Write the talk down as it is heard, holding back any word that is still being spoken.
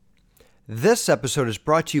This episode is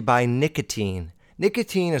brought to you by nicotine.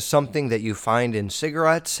 Nicotine is something that you find in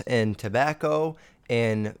cigarettes, in tobacco,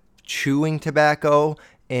 in chewing tobacco,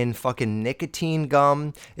 in fucking nicotine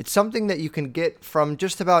gum. It's something that you can get from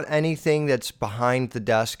just about anything that's behind the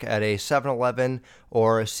desk at a 7-Eleven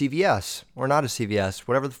or a CVS, or not a CVS,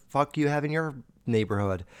 whatever the fuck you have in your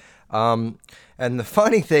neighborhood. And the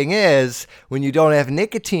funny thing is, when you don't have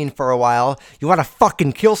nicotine for a while, you want to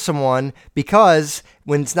fucking kill someone because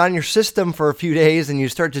when it's not in your system for a few days and you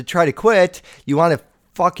start to try to quit, you want to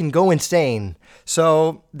fucking go insane.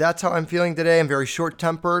 So that's how I'm feeling today. I'm very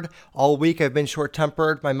short-tempered. All week I've been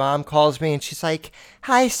short-tempered. My mom calls me and she's like,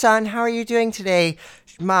 "Hi, son, how are you doing today?"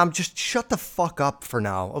 Mom, just shut the fuck up for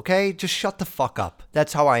now, okay? Just shut the fuck up.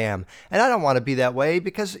 That's how I am. And I don't want to be that way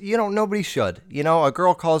because, nobody should. A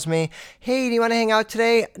girl calls me, "Hey, do you want to hang out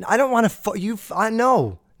today?" I don't want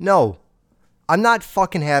to no. I'm not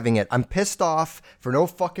fucking having it. I'm pissed off for no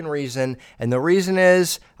fucking reason. And the reason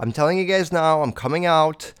is, I'm telling you guys now, I'm coming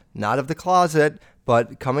out, not of the closet,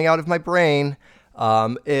 but coming out of my brain,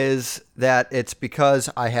 is that it's because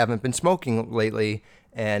I haven't been smoking lately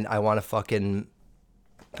and I want to fucking...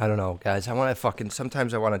 I don't know, guys.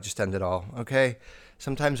 Sometimes I want to just end it all, okay?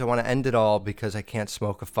 Sometimes I want to end it all because I can't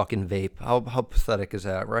smoke a fucking vape. How pathetic is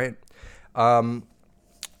that, right?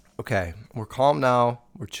 Okay, we're calm now.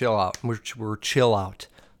 We're chill out. We're chill out,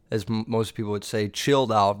 as most people would say,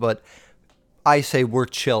 chilled out. But I say we're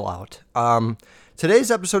chill out.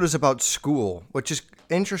 Today's episode is about school, which is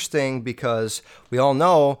interesting because we all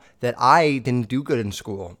know that I didn't do good in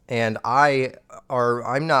school, and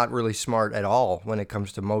I'm not really smart at all when it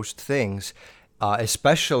comes to most things,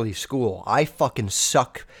 especially school. I fucking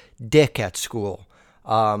suck dick at school,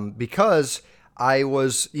 because I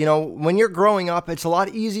was, when you're growing up, it's a lot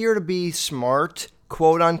easier to be smart,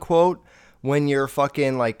 quote unquote, when you're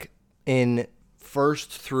fucking like in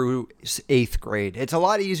first through eighth grade. It's a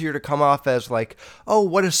lot easier to come off as like, oh,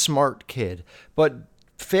 what a smart kid. But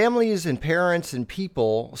families and parents and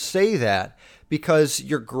people say that because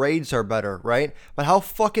your grades are better, right? But how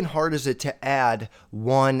fucking hard is it to add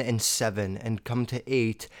 1 and 7 and come to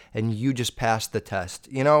 8 and you just pass the test?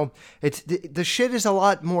 It's the shit is a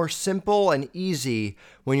lot more simple and easy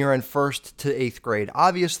when you're in first to eighth grade.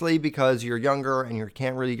 Obviously, because you're younger and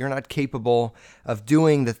you're not capable of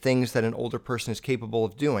doing the things that an older person is capable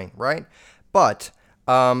of doing, right? But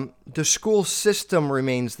the school system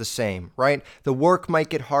remains the same, right? The work might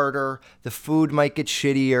get harder, the food might get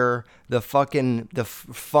shittier, the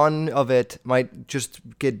fun of it might just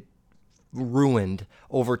get ruined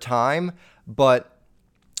over time, but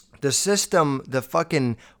the system, the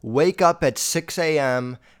fucking wake up at 6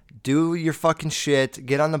 a.m., do your fucking shit,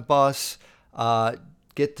 get on the bus,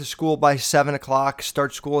 get to school by 7 o'clock,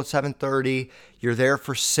 start school at 7:30, you're there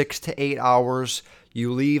for 6 to 8 hours,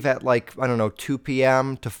 you leave at 2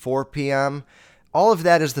 p.m. to 4 p.m. All of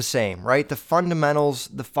that is the same, right? The fundamentals,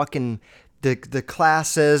 the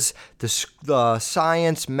classes, the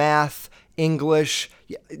science, math, English,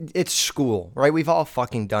 it's school, right? We've all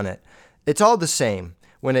fucking done it. It's all the same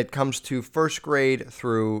when it comes to first grade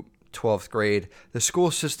through 12th grade. The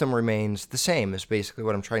school system remains the same is basically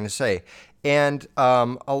what I'm trying to say. And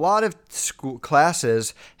a lot of school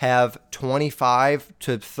classes have 25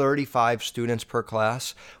 to 35 students per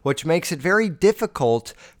class, which makes it very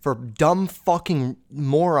difficult for dumb fucking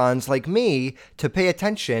morons like me to pay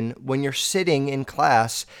attention when you're sitting in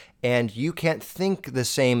class and you can't think the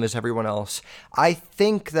same as everyone else. I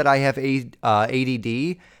think that I have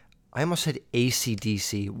ADD. I almost said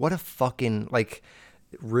ACDC. What a fucking,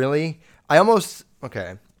 really?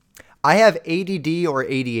 Okay. I have ADD or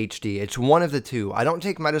ADHD. It's one of the two. I don't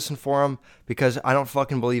take medicine for them because I don't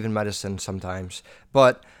fucking believe in medicine sometimes.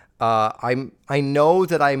 But I know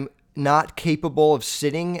that I'm not capable of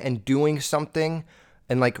sitting and doing something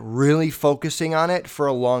and really focusing on it for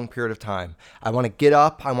a long period of time. I want to get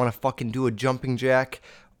up. I want to fucking do a jumping jack.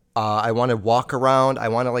 I want to walk around. I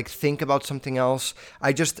want to think about something else.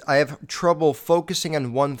 I have trouble focusing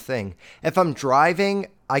on one thing. If I'm driving,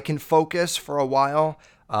 I can focus for a while.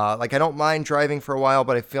 I don't mind driving for a while,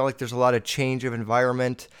 but I feel like there's a lot of change of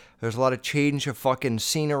environment. There's a lot of change of fucking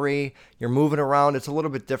scenery. You're moving around. It's a little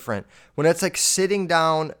bit different. When it's sitting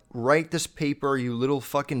down, write this paper, you little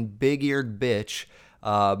fucking big-eared bitch.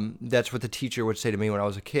 That's what the teacher would say to me when I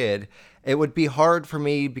was a kid. It would be hard for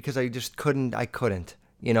me because I just couldn't. I couldn't.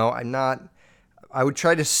 I would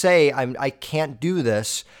try to say I can't do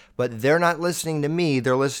this, but they're not listening to me.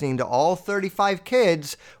 They're listening to all 35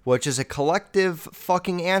 kids, which is a collective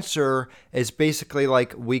fucking answer is basically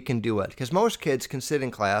we can do it. Because most kids can sit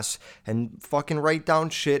in class and fucking write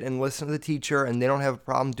down shit and listen to the teacher and they don't have a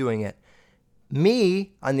problem doing it.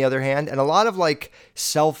 Me, on the other hand, and a lot of like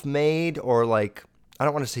self-made or like, I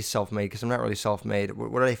don't want to say self-made because I'm not really self-made.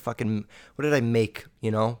 What did I make? I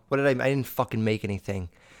didn't fucking make anything.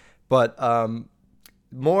 But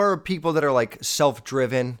more people that are like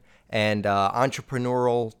self-driven and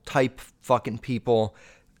entrepreneurial type fucking people,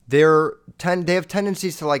 they have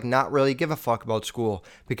tendencies to like not really give a fuck about school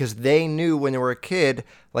because they knew when they were a kid,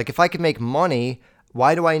 like if I could make money,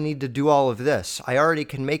 why do I need to do all of this? I already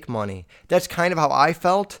can make money. That's kind of how I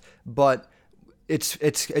felt, but it's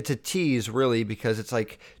a tease really because it's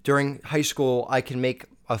like during high school I can make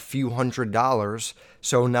a few $100s,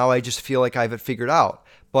 so now I just feel like I have it figured out.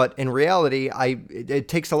 But in reality, it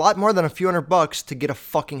takes a lot more than a few $100 to get a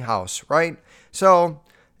fucking house, right? So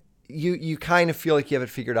you kind of feel like you have it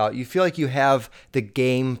figured out. You feel like you have the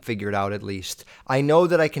game figured out at least. I know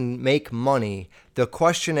that I can make money. The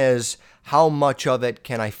question is, how much of it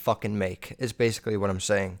can I fucking make is basically what I'm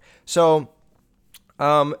saying. So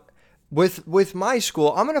with my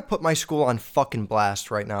school, I'm going to put my school on fucking blast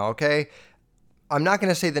right now, okay? I'm not going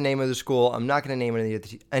to say the name of the school. I'm not going to name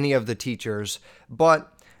any of the teachers,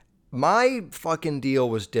 but my fucking deal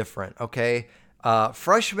was different, okay?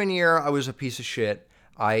 Freshman year, I was a piece of shit.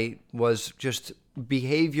 I was just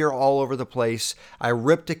behavior all over the place. I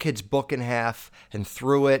ripped a kid's book in half and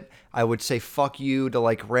threw it. I would say fuck you to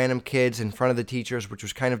like random kids in front of the teachers, which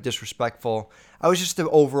was kind of disrespectful. I was just an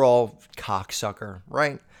overall cocksucker,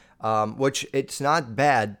 right? Which it's not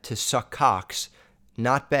bad to suck cocks.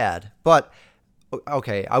 Not bad. But,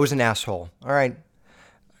 okay, I was an asshole, all right?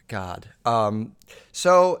 God.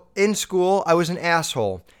 So in school, I was an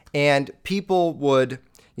asshole. And people would,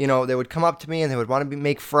 they would come up to me and they would want to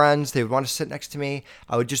make friends. They would want to sit next to me.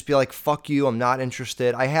 I would just be like, fuck you, I'm not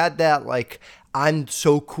interested. I had that, like, I'm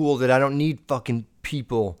so cool that I don't need fucking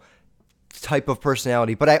people type of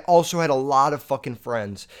personality. But I also had a lot of fucking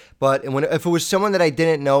friends. But if it was someone that I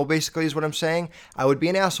didn't know, basically is what I'm saying, I would be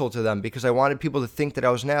an asshole to them because I wanted people to think that I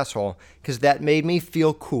was an asshole because that made me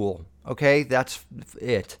feel cool. Okay, that's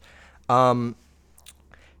it.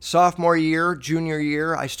 Sophomore year, junior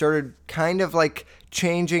year, I started kind of like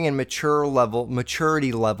changing in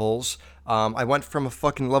maturity levels. I went from a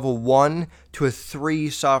fucking level 1 to a 3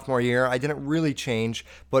 sophomore year. I didn't really change,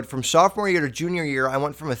 but from sophomore year to junior year, I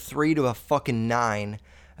went from a 3 to a fucking 9.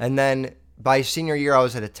 And then by senior year, I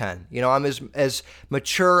was at a 10. I'm as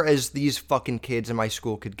mature as these fucking kids in my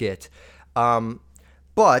school could get.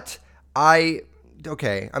 But I'm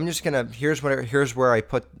just gonna, here's where I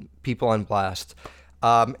put people on blast.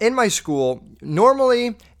 In my school,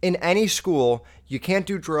 normally in any school, you can't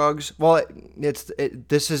do drugs. Well,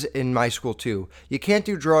 this is in my school too. You can't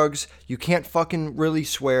do drugs. You can't fucking really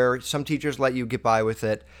swear. Some teachers let you get by with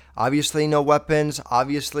it. Obviously, no weapons.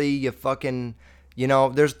 Obviously, you fucking,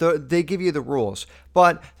 they give you the rules.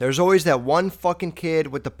 But there's always that one fucking kid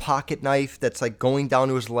with the pocket knife that's like going down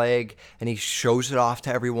to his leg and he shows it off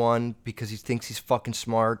to everyone because he thinks he's fucking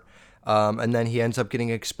smart. And then he ends up getting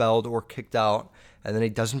expelled or kicked out. And then he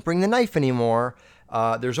doesn't bring the knife anymore.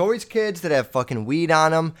 There's always kids that have fucking weed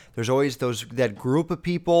on them. There's always that group of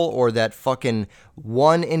people or that fucking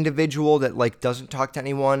one individual that like doesn't talk to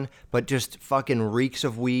anyone but just fucking reeks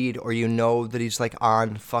of weed, or that he's like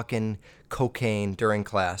on fucking cocaine during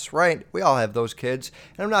class, right? We all have those kids.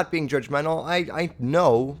 And I'm not being judgmental. I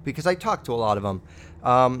know because I talk to a lot of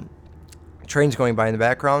them. Trains going by in the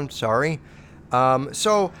background, sorry.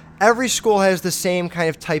 So every school has the same kind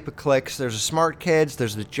of type of cliques. There's the smart kids,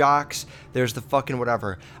 there's the jocks, there's the fucking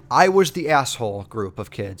whatever. I was the asshole group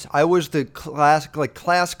of kids. I was the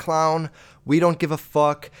class clown. We don't give a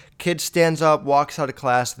fuck. Kid stands up, walks out of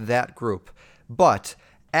class, that group. But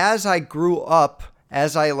as I grew up,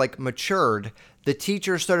 as I like matured, the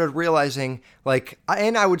teachers started realizing,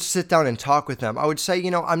 and I would sit down and talk with them. I would say,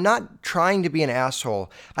 I'm not trying to be an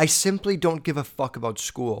asshole. I simply don't give a fuck about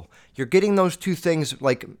school. You're getting those two things,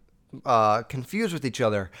 confused with each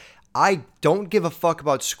other. I don't give a fuck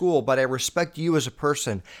about school, but I respect you as a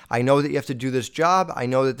person. I know that you have to do this job. I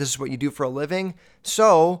know that this is what you do for a living.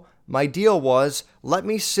 So my deal was, let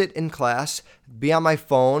me sit in class, be on my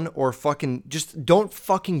phone, or fucking just don't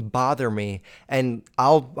fucking bother me, and I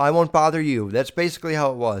won't bother you. That's basically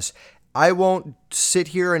how it was. I won't sit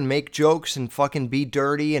here and make jokes and fucking be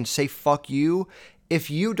dirty and say fuck you if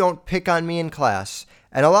you don't pick on me in class.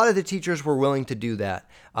 And a lot of the teachers were willing to do that.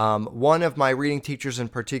 One of my reading teachers in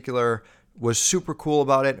particular was super cool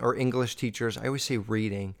about it, or English teachers. I always say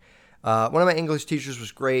reading. One of my English teachers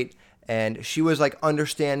was great. And she was like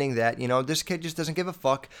understanding that, this kid just doesn't give a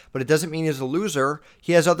fuck, but it doesn't mean he's a loser.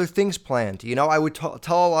 He has other things planned. I would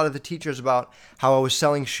tell a lot of the teachers about how I was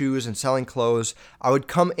selling shoes and selling clothes. I would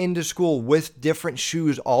come into school with different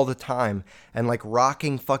shoes all the time and like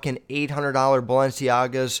rocking fucking $800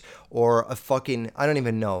 Balenciagas or a fucking, I don't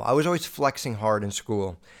even know. I was always flexing hard in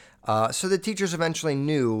school. So the teachers eventually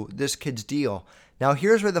knew this kid's deal. Now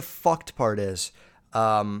here's where the fucked part is.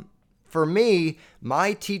 For me,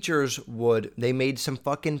 my teachers they made some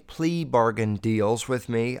fucking plea bargain deals with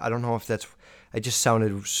me. I don't know if it just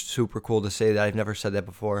sounded super cool to say that. I've never said that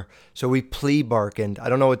before. So we plea bargained. I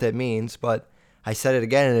don't know what that means, but I said it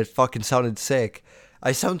again and it fucking sounded sick.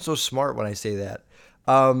 I sound so smart when I say that.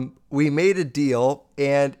 We made a deal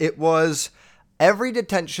and it was every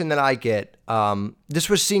detention that I get. This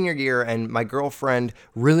was senior year and my girlfriend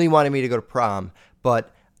really wanted me to go to prom,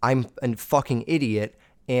 but I'm a fucking idiot.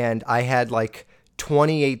 And I had like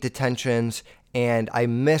 28 detentions and I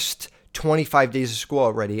missed 25 days of school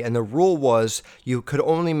already. And the rule was you could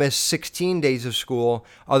only miss 16 days of school.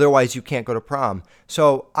 Otherwise, you can't go to prom.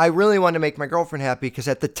 So I really wanted to make my girlfriend happy because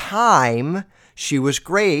at the time she was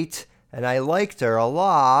great and I liked her a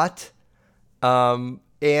lot.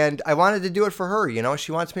 And I wanted to do it for her.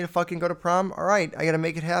 She wants me to fucking go to prom. All right, I got to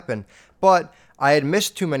make it happen. But I had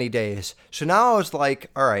missed too many days. So now I was like,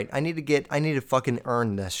 all right, I need to fucking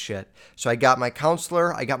earn this shit. So I got my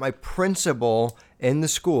counselor, I got my principal in the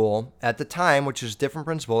school at the time, which is a different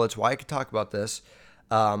principal. That's why I could talk about this.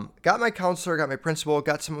 Got my counselor, got my principal,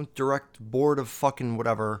 got some direct board of fucking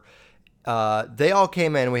whatever. They all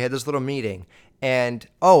came in. We had this little meeting. And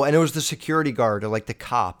it was the security guard or like the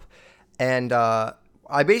cop. And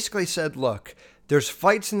I basically said, look, there's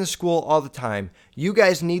fights in the school all the time. You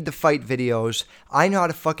guys need the fight videos. I know how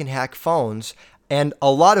to fucking hack phones. And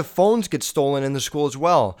a lot of phones get stolen in the school as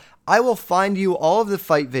well. I will find you all of the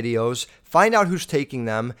fight videos, find out who's taking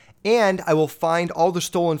them, and I will find all the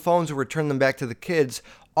stolen phones and return them back to the kids.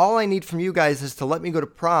 All I need from you guys is to let me go to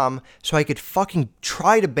prom so I could fucking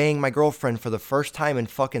try to bang my girlfriend for the first time in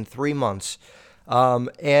fucking 3 months.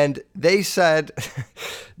 And they said,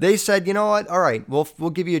 you know what? All right, we'll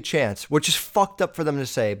give you a chance, which is fucked up for them to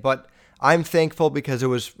say, but I'm thankful because it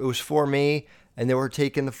was for me and they were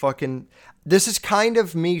taking the fucking, this is kind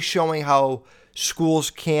of me showing how schools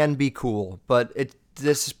can be cool, but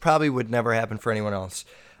this probably would never happen for anyone else.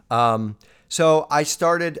 So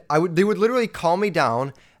they would literally call me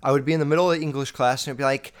down. I would be in the middle of the English class and it'd be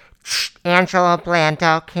like, Angela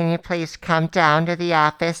Blando, can you please come down to the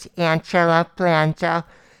office? Angela Blando.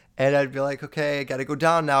 And I'd be like, okay, I got to go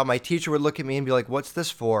down now. My teacher would look at me and be like, what's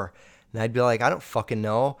this for? And I'd be like, I don't fucking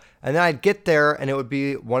know. And then I'd get there and it would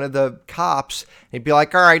be one of the cops. He'd be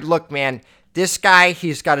like, all right, look, man, this guy,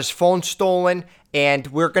 he's got his phone stolen and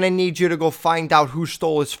we're going to need you to go find out who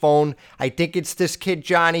stole his phone. I think it's this kid,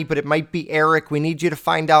 Johnny, but it might be Eric. We need you to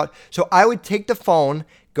find out. So I would take the phone,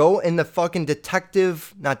 go in the fucking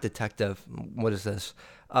what is this?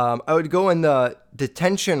 I would go in the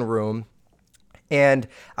detention room and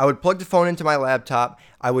I would plug the phone into my laptop.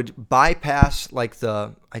 I would bypass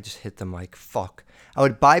I just hit the mic. Fuck. I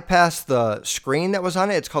would bypass the screen that was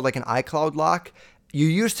on it. It's called like an iCloud lock. You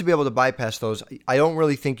used to be able to bypass those. I don't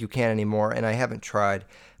really think you can anymore, and I haven't tried.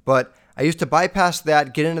 But I used to bypass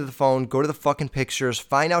that, get into the phone, go to the fucking pictures,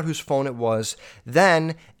 find out whose phone it was.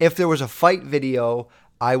 Then, if there was a fight video,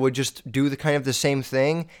 I would just do the same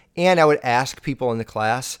thing, and I would ask people in the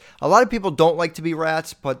class. A lot of people don't like to be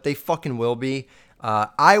rats, but they fucking will be.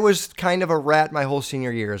 I was kind of a rat my whole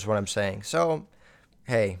senior year is what I'm saying. So,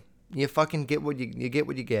 hey, you fucking get what you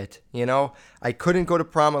get, I couldn't go to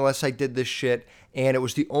prom unless I did this shit, and it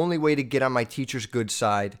was the only way to get on my teacher's good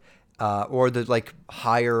side, or the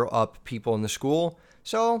higher up people in the school.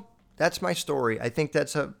 So that's my story. I think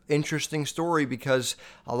that's an interesting story because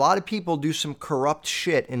a lot of people do some corrupt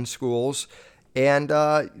shit in schools, and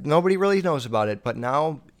nobody really knows about it. But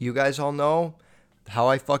now you guys all know how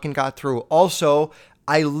I fucking got through. Also,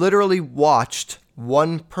 I literally watched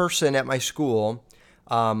one person at my school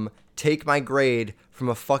take my grade from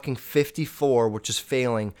a fucking 54, which is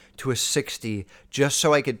failing, to a 60, just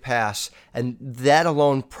so I could pass. And that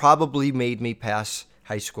alone probably made me pass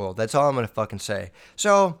high school. That's all I'm going to fucking say.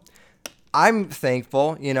 So I'm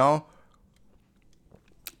thankful, I'm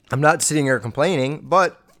not sitting here complaining,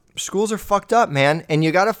 but schools are fucked up, man. And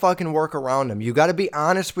you got to fucking work around them. You got to be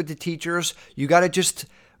honest with the teachers. You got to just,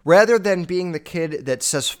 rather than being the kid that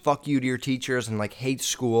says fuck you to your teachers and hates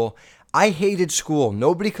school. I hated school.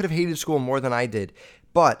 Nobody could have hated school more than I did.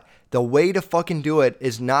 But the way to fucking do it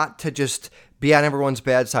is not to just be on everyone's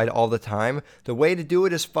bad side all the time. The way to do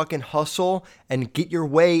it is fucking hustle and get your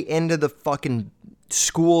way into the fucking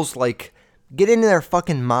schools, like, get into their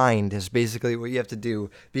fucking mind is basically what you have to do.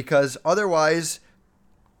 Because otherwise,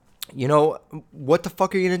 you know, what the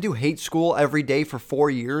fuck are you going to do? Hate school every day for 4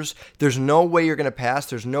 years? There's no way you're going to pass.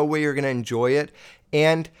 There's no way you're going to enjoy it.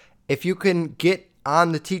 And if you can get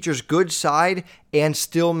on the teacher's good side and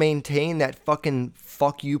still maintain that fucking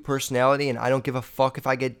fuck you personality and I don't give a fuck if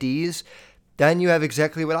I get D's, then you have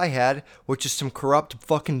exactly what I had, which is some corrupt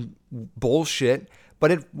fucking bullshit.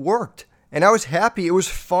 But it worked. And I was happy. It was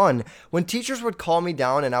fun. When teachers would call me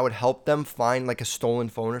down and I would help them find like a stolen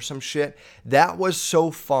phone or some shit, that was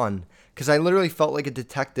so fun. Because I literally felt like a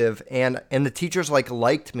detective and the teachers like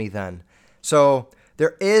liked me then. So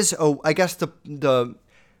there is, I guess the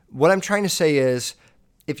what I'm trying to say is,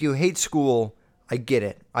 if you hate school, I get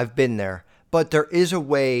it. I've been there. But there is a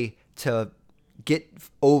way to get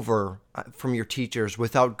over from your teachers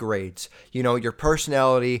without grades. You know, your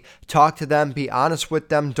personality, talk to them, be honest with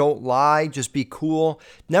them, don't lie, just be cool.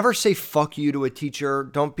 Never say fuck you to a teacher.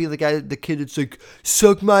 Don't be the kid that's like,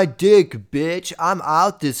 suck my dick, bitch. I'm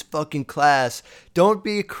out this fucking class. Don't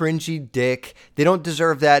be a cringy dick. They don't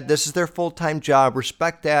deserve that. This is their full-time job.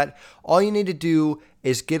 Respect that. All you need to do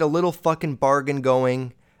is get a little fucking bargain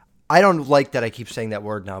going. I don't like that I keep saying that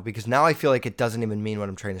word now because now I feel like it doesn't even mean what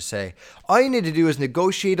I'm trying to say. All you need to do is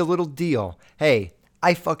negotiate a little deal. Hey,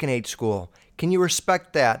 I fucking hate school. Can you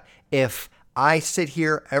respect that if I sit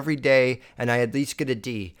here every day and I at least get a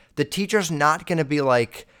D? The teacher's not going to be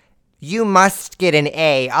like, you must get an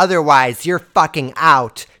A, otherwise you're fucking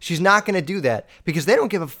out. She's not going to do that because they don't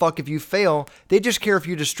give a fuck if you fail. They just care if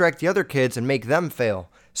you distract the other kids and make them fail.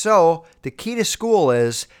 So the key to school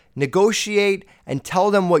is negotiate and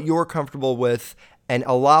tell them what you're comfortable with and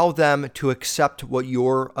allow them to accept what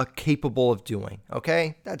you're capable of doing.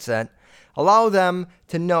 Okay? That's it. Allow them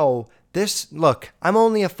to know this. Look, I'm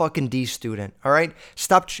only a fucking D student. All right?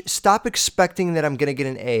 Stop expecting that I'm going to get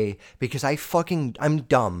an A because I'm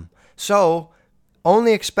dumb. So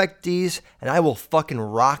only expect D's and I will fucking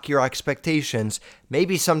rock your expectations.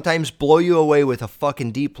 Maybe sometimes blow you away with a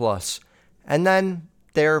fucking D+. And then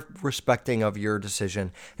they're respecting of your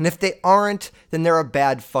decision. And if they aren't, then they're a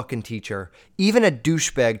bad fucking teacher. Even a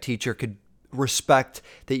douchebag teacher could respect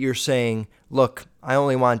that you're saying, look, I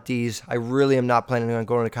only want D's. I really am not planning on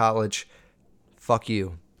going to college. Fuck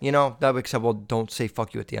you. You know, that except, well, don't say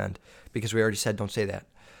fuck you at the end because we already said don't say that.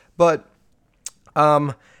 But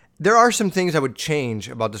there are some things I would change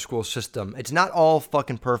about the school system. It's not all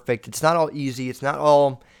fucking perfect. It's not all easy. It's not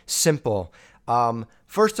all simple.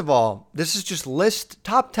 First of all, this is just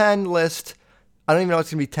top 10 list. I don't even know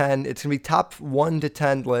it's going to be 10. It's going to be top 1 to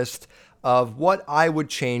 10 list of what I would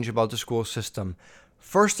change about the school system.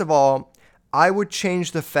 First of all, I would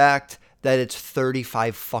change the fact that it's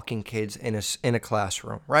 35 fucking kids in a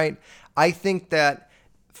classroom, right? I think that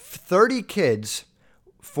 30 kids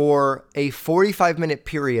for a 45-minute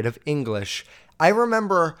period of English. I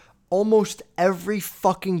remember almost every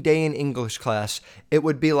fucking day in English class, it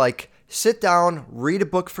would be like, sit down, read a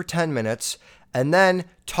book for 10 minutes, and then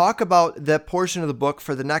talk about that portion of the book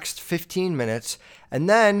for the next 15 minutes, and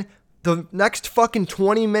then the next fucking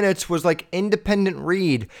 20 minutes was like independent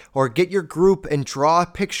read or get your group and draw a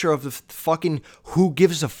picture of the fucking who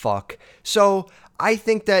gives a fuck. So I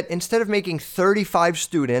think that instead of making 35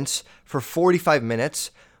 students for 45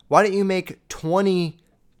 minutes, why don't you make 20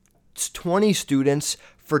 students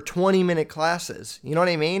for 20-minute classes? You know what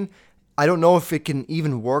I mean? I don't know if it can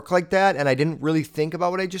even work like that, and I didn't really think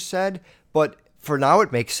about what I just said, but for now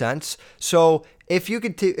it makes sense. So if you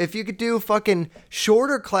could do fucking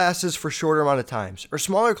shorter classes for shorter amount of times, or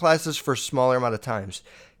smaller classes for smaller amount of times,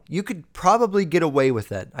 you could probably get away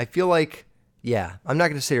with it. I feel like, yeah, I'm not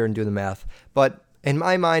going to sit here and do the math, but in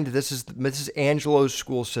my mind, this is Angelo's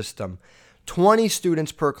school system. 20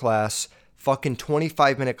 students per class, fucking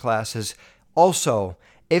 25-minute classes. Also,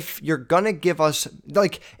 if you're going to give us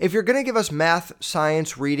math,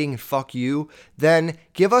 science, reading, fuck you, then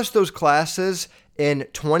give us those classes in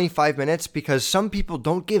 25 minutes because some people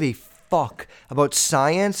don't give a fuck about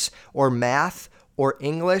science or math or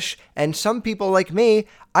English. And some people like me,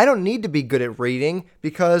 I don't need to be good at reading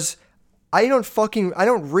because I don't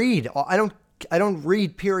read. I don't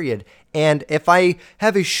read, period. And if I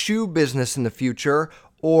have a shoe business in the future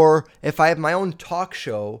or if I have my own talk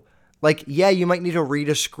show, like, yeah, you might need to read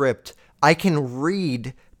a script. I can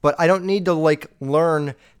read, but I don't need to, like,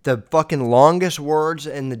 learn the fucking longest words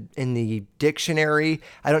in the dictionary.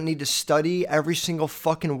 I don't need to study every single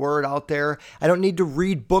fucking word out there. I don't need to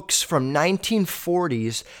read books from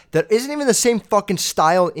 1940s that isn't even the same fucking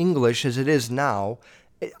style English as it is now.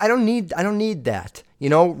 I don't need that. You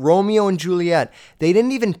know, Romeo and Juliet, they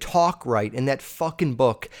didn't even talk right in that fucking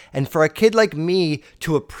book. And for a kid like me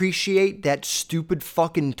to appreciate that stupid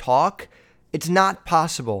fucking talk, it's not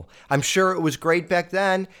possible. I'm sure it was great back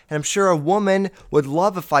then, and I'm sure a woman would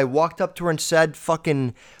love if I walked up to her and said,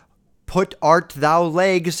 fucking, put art thou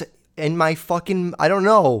legs in my fucking, I don't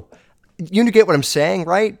know. You get what I'm saying,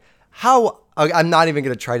 right? I'm not even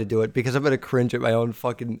going to try to do it because I'm going to cringe at my own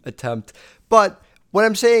fucking attempt. But what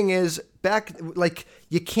I'm saying is,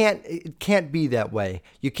 it can't be that way.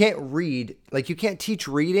 You can't read, you can't teach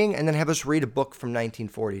reading and then have us read a book from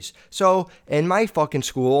 1940s. So in my fucking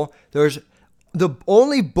school, the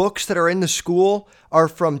only books that are in the school are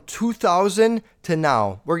from 2000 to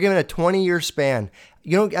now. We're given a 20-year span.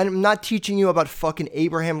 I'm not teaching you about fucking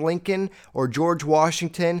Abraham Lincoln or George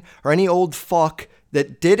Washington or any old fuck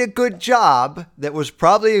that did a good job that was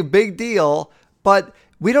probably a big deal, but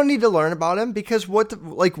we don't need to learn about him because what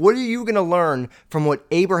are you going to learn from what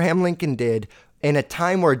Abraham Lincoln did in a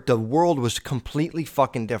time where the world was completely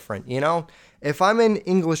fucking different, you know? If I'm in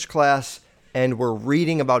English class and we're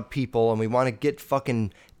reading about people and we want to get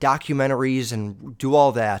fucking documentaries and do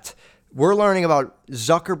all that, we're learning about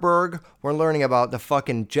Zuckerberg. We're learning about the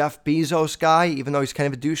fucking Jeff Bezos guy, even though he's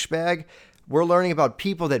kind of a douchebag. We're learning about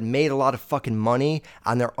people that made a lot of fucking money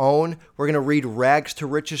on their own. We're going to read rags to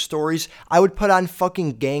riches stories. I would put on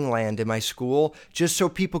fucking Gangland in my school just so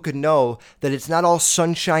people could know that it's not all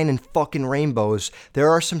sunshine and fucking rainbows. There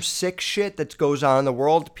are some sick shit that goes on in the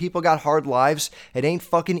world. People got hard lives. It ain't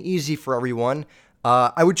fucking easy for everyone.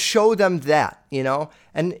 I would show them that, you know,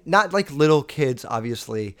 and not like little kids,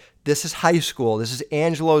 obviously. This is high school. This is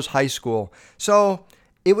Angelo's high school. So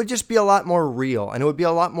it would just be a lot more real, and it would be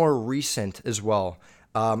a lot more recent as well.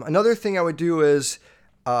 Another thing I would do is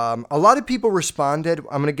a lot of people responded.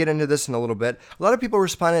 I'm going to get into this in a little bit. A lot of people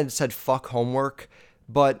responded and said, fuck homework,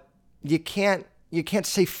 but you can't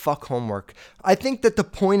say fuck homework. I think that the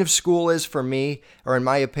point of school is, for me, or in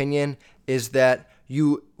my opinion, is that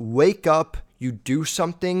you wake up, you do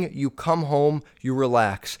something, you come home, you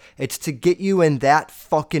relax. It's to get you in that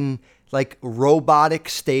fucking robotic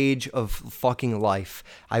stage of fucking life.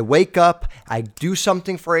 I wake up, I do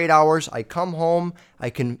something for 8 hours, I come home, I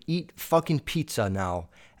can eat fucking pizza now.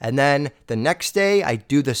 And then the next day, I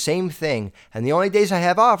do the same thing. And the only days I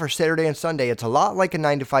have off are Saturday and Sunday. It's a lot like a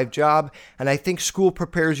 9-to-5 job, and I think school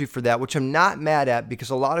prepares you for that, which I'm not mad at because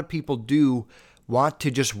a lot of people do want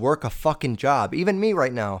to just work a fucking job. Even me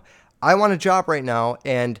right now. I want a job right now,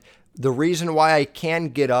 and the reason why I can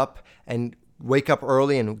get up and wake up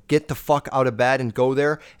early and get the fuck out of bed and go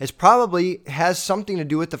there is probably has something to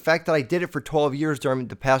do with the fact that I did it for 12 years during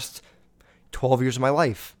the past 12 years of my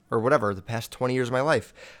life, or whatever, the past 20 years of my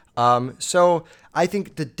life. So I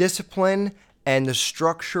think the discipline and the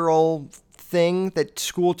structural thing that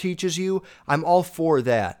school teaches you, I'm all for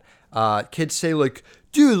that. Kids say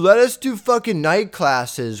dude, let us do fucking night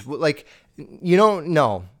classes.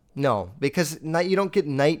 No, because you don't get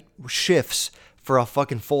night shifts for a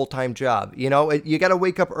fucking full-time job. You know, you got to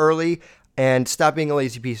wake up early and stop being a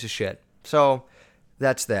lazy piece of shit. So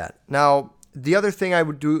that's that. Now, the other thing I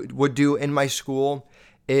would do in my school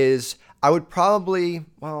is I would probably,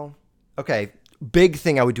 big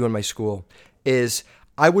thing I would do in my school is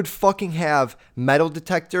I would fucking have metal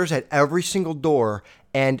detectors at every single door,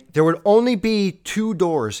 and there would only be 2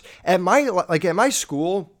 doors. At my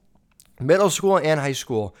school, middle school and high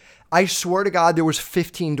school, I swear to God, there was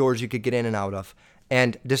 15 doors you could get in and out of.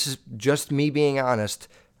 And this is just me being honest.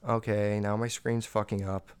 Okay, now my screen's fucking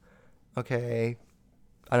up. Okay,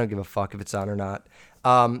 I don't give a fuck if it's on or not.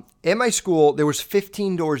 In my school, there was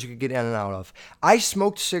 15 doors you could get in and out of. I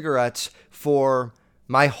smoked cigarettes for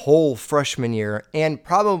my whole freshman year and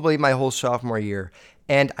probably my whole sophomore year.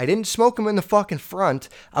 And I didn't smoke them in the fucking front.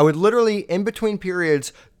 I would literally, in between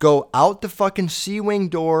periods, go out the fucking C-wing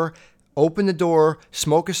door, open the door,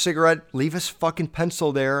 smoke a cigarette, leave a fucking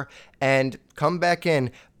pencil there, and come back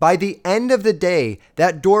in. By the end of the day,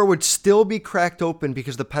 that door would still be cracked open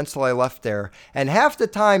because the pencil I left there. And half the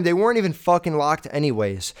time, they weren't even fucking locked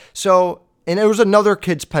anyways. So, and it was another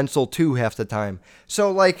kid's pencil too half the time.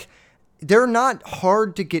 So, they're not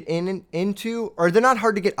hard to get into, or they're not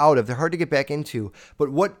hard to get out of. They're hard to get back into.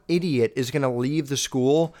 But what idiot is going to leave the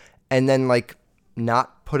school and then,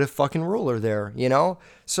 not put a fucking ruler there, you know?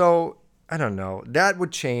 So, I don't know. That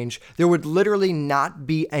would change. There would literally not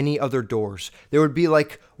be any other doors. There would be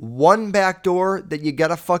one back door that you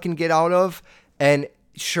gotta fucking get out of, and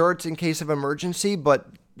sure, it's in case of emergency, but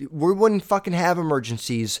we wouldn't fucking have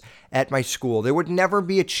emergencies at my school. There would never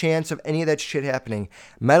be a chance of any of that shit happening.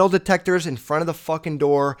 Metal detectors in front of the fucking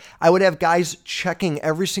door. I would have guys checking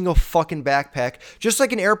every single fucking backpack, just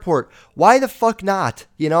like an airport. Why the fuck not?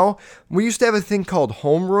 You know, we used to have a thing called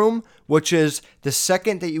homeroom, which is the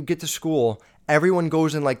second that you get to school, everyone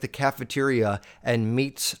goes in like the cafeteria and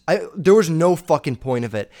meets. There was no fucking point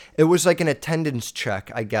of it. It was like an attendance check,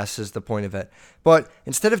 I guess is the point of it. But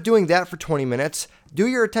instead of doing that for 20 minutes, do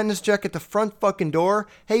your attendance check at the front fucking door.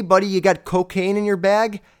 Hey buddy, you got cocaine in your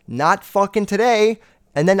bag? Not fucking today.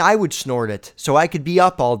 And then I would snort it so I could be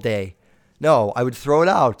up all day. No, I would throw it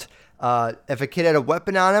out. If a kid had a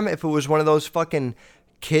weapon on him, if it was one of those fucking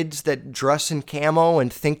kids that dress in camo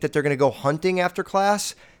and think that they're going to go hunting after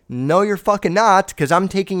class, no, you're fucking not, because I'm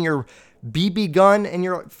taking your BB gun and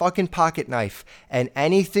your fucking pocket knife. And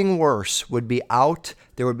anything worse would be out.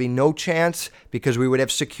 There would be no chance because we would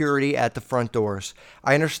have security at the front doors.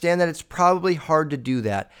 I understand that it's probably hard to do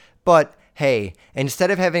that. But hey,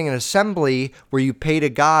 instead of having an assembly where you paid a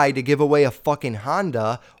guy to give away a fucking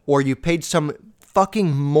Honda, or you paid some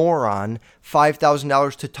fucking moron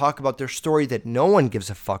 $5,000 to talk about their story that no one gives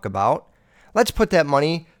a fuck about, let's put that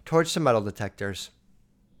money towards some metal detectors.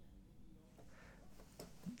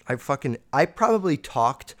 I probably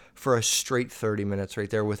talked for a straight 30 minutes right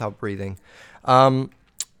there without breathing.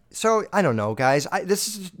 So I don't know, guys.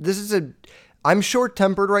 I'm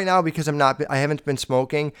short-tempered right now because I haven't been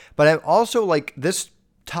smoking, but I'm also like, this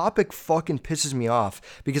topic fucking pisses me off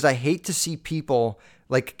because I hate to see people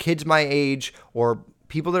like kids my age or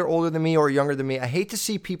people that are older than me or younger than me. I hate to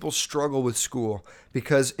see people struggle with school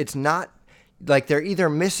because it's not like they're either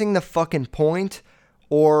missing the fucking point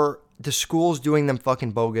or the school's doing them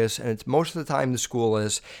fucking bogus, and it's most of the time the school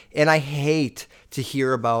is. And I hate to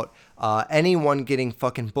hear about anyone getting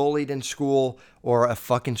fucking bullied in school or a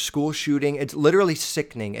fucking school shooting. It's literally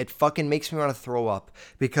sickening. It fucking makes me want to throw up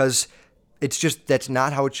because it's just, that's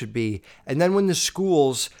not how it should be. And then when the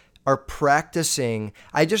schools are practicing,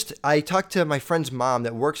 I talked to my friend's mom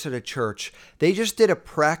that works at a church. They just did a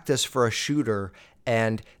practice for a shooter,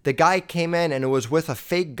 and the guy came in and it was with a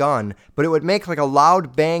fake gun, but it would make like a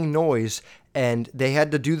loud bang noise. And they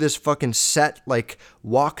had to do this fucking set, like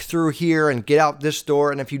walk through here and get out this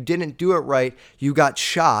door. And if you didn't do it right, you got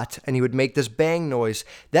shot, and he would make this bang noise.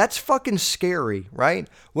 That's fucking scary, right?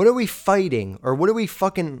 What are we fighting? Or what are we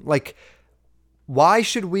fucking like? Why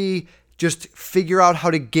should we just figure out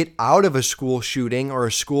how to get out of a school shooting or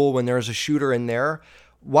a school when there's a shooter in there?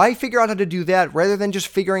 Why figure out how to do that rather than just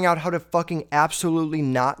figuring out how to fucking absolutely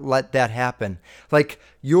not let that happen? Like,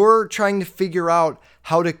 you're trying to figure out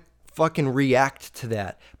how to fucking react to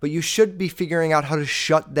that, but you should be figuring out how to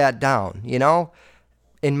shut that down, you know?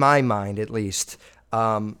 In my mind, at least.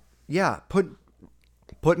 Yeah,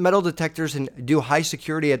 put metal detectors and do high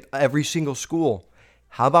security at every single school.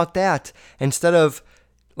 How about that? Instead of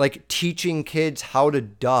like teaching kids how to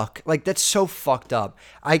duck. Like, that's so fucked up.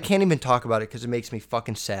 I can't even talk about it because it makes me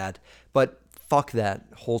fucking sad. But fuck that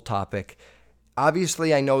whole topic.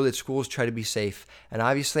 Obviously, I know that schools try to be safe. And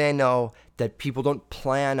obviously, I know that people don't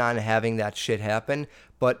plan on having that shit happen.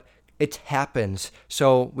 But it happens.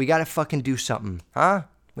 So we gotta fucking do something. Huh?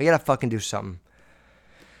 We gotta fucking do something.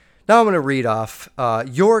 Now I'm going to read off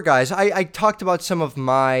your guys. I talked about some of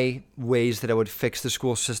my ways that I would fix the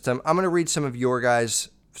school system. I'm going to read some of your guys'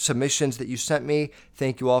 submissions that you sent me.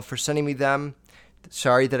 Thank you all for sending me them.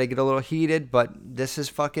 Sorry that I get a little heated, but this is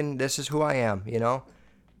who I am, you know?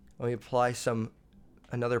 Let me apply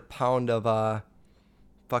another pound of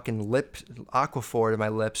fucking lip Aquaphor to my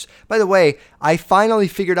lips. By the way, I finally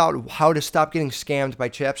figured out how to stop getting scammed by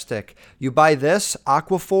chapstick. You buy this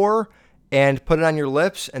Aquaphor and put it on your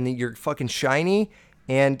lips, and then you're fucking shiny,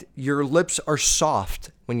 and your lips are soft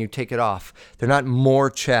when you take it off. They're not more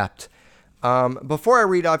chapped. Before I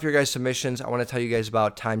read off your guys' submissions, I want to tell you guys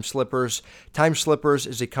about Time Slippers. Time Slippers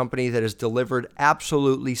is a company that has delivered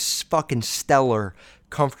absolutely fucking stellar,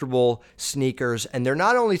 comfortable sneakers. And they're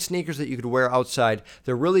not only sneakers that you could wear outside,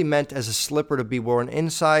 they're really meant as a slipper to be worn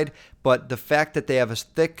inside. But the fact that they have a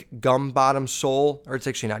thick gum bottom sole, or it's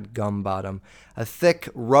actually not gum bottom, a thick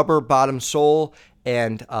rubber bottom sole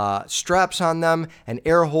and straps on them and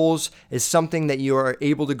air holes is something that you are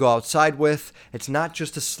able to go outside with. It's not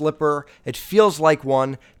just a slipper. It feels like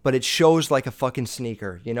one, but it shows like a fucking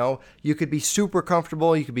sneaker, you know? You could be super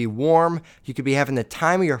comfortable. You could be warm. You could be having the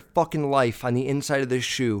time of your fucking life on the inside of this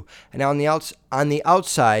shoe. And on the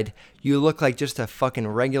outside, you look like just a fucking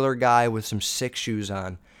regular guy with some sick shoes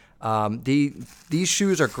on. These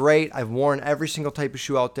shoes are great. I've worn every single type of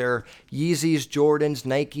shoe out there. Yeezys, Jordans,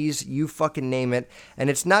 Nikes, you fucking name it. And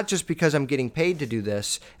it's not just because I'm getting paid to do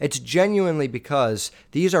this. It's genuinely because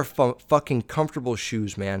these are fucking comfortable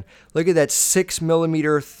shoes, man. Look at that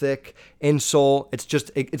 6mm thick insole.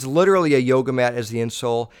 It's literally a yoga mat as the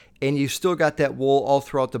insole. And you still got that wool all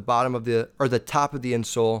throughout the bottom of the top of the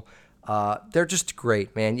insole. They're just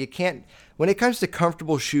great, man. When it comes to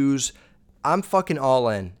comfortable shoes, I'm fucking all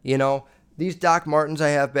in, you know? These Doc Martens I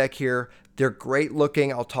have back here, they're great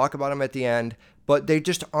looking. I'll talk about them at the end, but they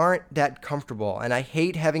just aren't that comfortable. And I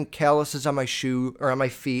hate having calluses on my shoe or on my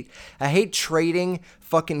feet. I hate trading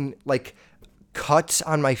fucking like cuts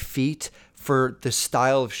on my feet for the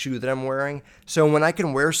style of shoe that I'm wearing. So when I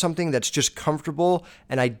can wear something that's just comfortable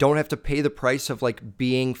and I don't have to pay the price of like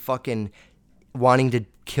being fucking wanting to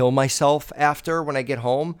kill myself after when I get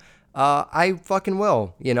home, I fucking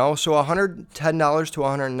will, you know? So $110 to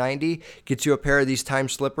 $190 gets you a pair of these Time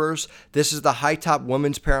slippers. This is the high top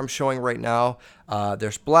women's pair I'm showing right now.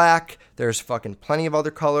 There's black. There's fucking plenty of other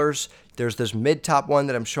colors. There's this mid top one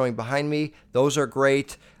that I'm showing behind me. Those are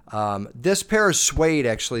great. This pair is suede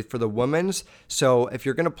actually for the women's. So if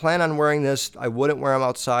you're going to plan on wearing this, I wouldn't wear them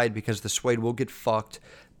outside because the suede will get fucked.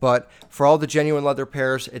 But for all the genuine leather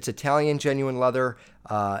pairs, it's Italian genuine leather.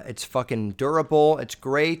 It's fucking durable. It's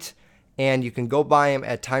great. And you can go buy them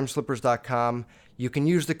at timeslippers.com. You can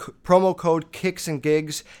use the promo code Kicks and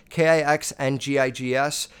Gigs,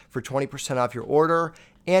 KIXNGIGS, for 20% off your order.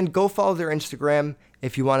 And go follow their Instagram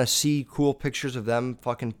if you want to see cool pictures of them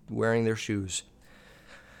fucking wearing their shoes.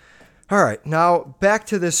 All right, now back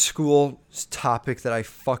to this school topic that I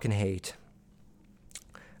fucking hate.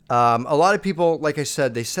 A lot of people, like I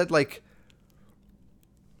said, they said like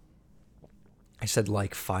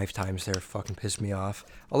 5 times there, fucking pissed me off.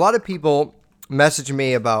 A lot of people messaged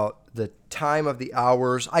me about the time of the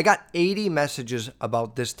hours. I got 80 messages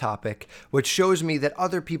about this topic, which shows me that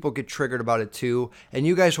other people get triggered about it too. And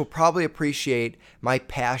you guys will probably appreciate my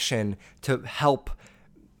passion to help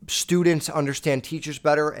students understand teachers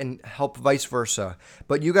better and help vice versa.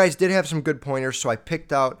 But you guys did have some good pointers, so I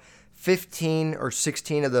picked out 15 or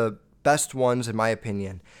 16 of the best ones in my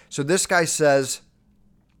opinion. So this guy says,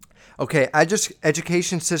 okay,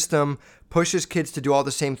 education system pushes kids to do all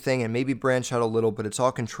the same thing and maybe branch out a little, but it's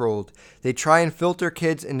all controlled. They try and filter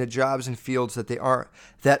kids into jobs and fields that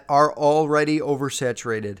are already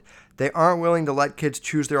oversaturated. They aren't willing to let kids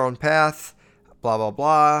choose their own path, blah, blah,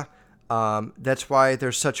 blah. That's why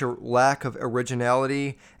there's such a lack of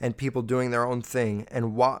originality and people doing their own thing,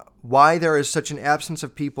 and why there is such an absence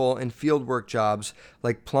of people in fieldwork jobs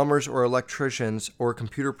like plumbers or electricians or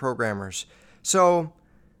computer programmers. So,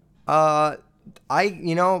 I'm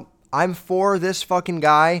for this fucking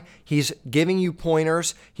guy. He's giving you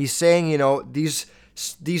pointers. He's saying,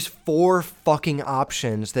 these 4 fucking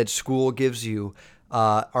options that school gives you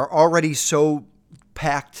are already so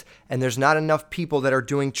packed, and there's not enough people that are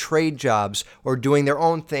doing trade jobs or doing their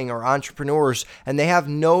own thing or entrepreneurs, and they have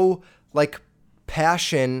no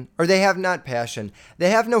passion, or they have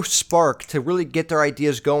no spark to really get their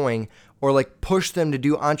ideas going or push them to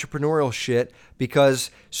do entrepreneurial shit,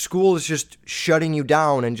 because school is just shutting you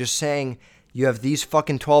down and just saying, you have these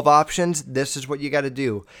fucking 12 options, this is what you got to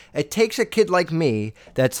do. It takes a kid like me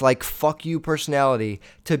that's fuck you personality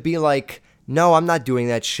to be like, no, I'm not doing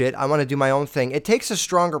that shit. I want to do my own thing. It takes a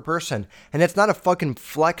stronger person, and it's not a fucking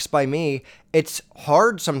flex by me. It's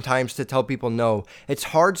hard sometimes to tell people no. It's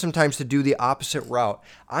hard sometimes to do the opposite route.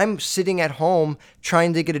 I'm sitting at home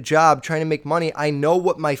trying to get a job, trying to make money. I know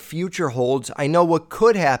what my future holds. I know what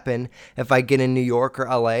could happen if I get in New York or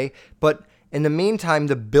LA, but in the meantime,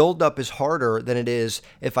 the buildup is harder than it is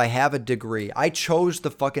if I have a degree. I chose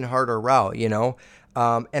the fucking harder route, and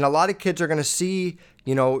a lot of kids are going to see,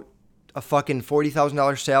 a fucking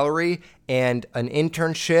 $40,000 salary and an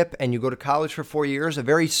internship, and you go to college for 4 years, a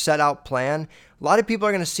very set out plan. A lot of people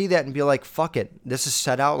are going to see that and be like, fuck it, this is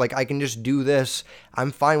set out. I can just do this.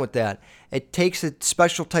 I'm fine with that. It takes a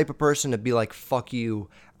special type of person to be like, fuck you.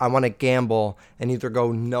 I want to gamble and either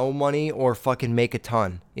go no money or fucking make a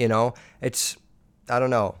ton. I don't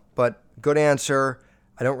know, but good answer.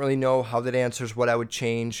 I don't really know how that answers what I would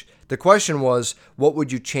change. The question was, what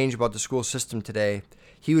would you change about the school system today?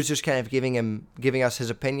 He was just kind of giving us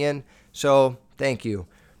his opinion. So thank you.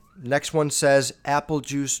 Next one says, apple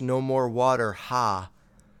juice, no more water. Ha.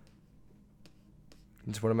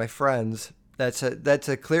 It's one of my friends. That's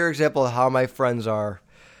a clear example of how my friends are.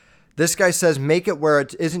 This guy says, make it where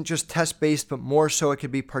it isn't just test-based, but more so it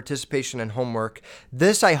could be participation and homework.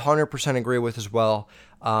 This I 100% agree with as well.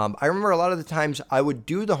 I remember a lot of the times I would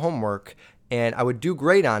do the homework and I would do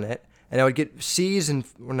great on it. and I would get C's and,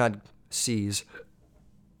 well, not C's.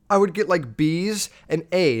 I would get like B's and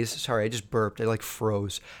A's. Sorry, I just burped. I like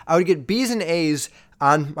froze. I would get B's and A's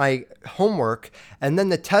on my homework, and then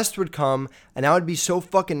the test would come, and I would be so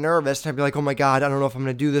fucking nervous, and I'd be like, oh my God, I don't know if I'm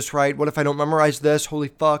going to do this right. What if I don't memorize this? Holy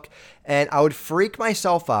fuck. And I would freak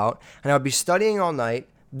myself out, and I would be studying all night.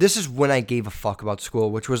 This is when I gave a fuck about school,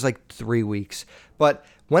 which was like 3 weeks. But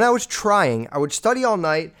when I was trying, I would study all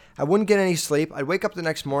night. I wouldn't get any sleep. I'd wake up the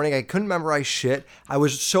next morning. I couldn't memorize shit. I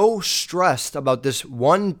was so stressed about this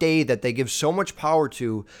one day that they give so much power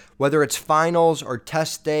to, whether it's finals or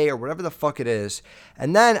test day or whatever the fuck it is.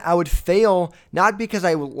 And then I would fail, not because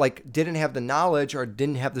I like didn't have the knowledge or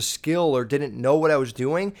didn't have the skill or didn't know what I was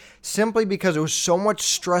doing, simply because there was so much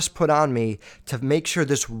stress put on me to make sure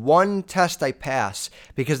this one test I pass,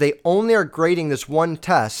 because they only are grading this one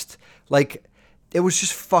test. Like, it was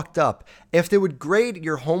just fucked up. If they would grade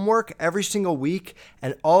your homework every single week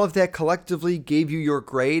and all of that collectively gave you your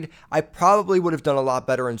grade, I probably would have done a lot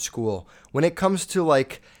better in school. When it comes to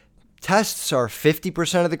like tests are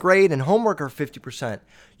 50% of the grade and homework are 50%.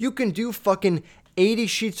 You can do fucking 80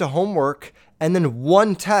 sheets of homework and then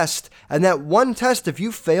one test. And that one test, if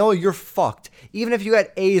you fail, you're fucked. Even if you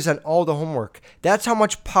had A's on all the homework. That's how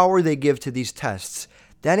much power they give to these tests.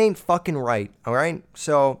 That ain't fucking right, all right?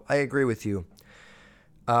 So I agree with you.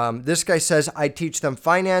 This guy says, I teach them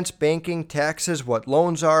finance, banking, taxes, what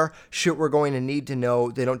loans are, shit we're going to need to know.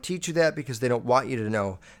 They don't teach you that because they don't want you to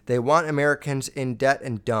know. They want Americans in debt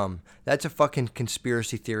and dumb. That's a fucking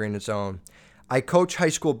conspiracy theory in its own. I coach high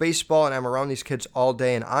school baseball and I'm around these kids all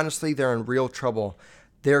day, and honestly, they're in real trouble.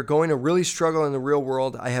 They're going to really struggle in the real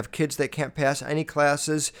world. I have kids that can't pass any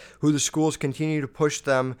classes, who the schools continue to push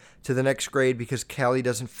them to the next grade because Cali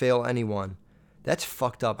doesn't fail anyone. That's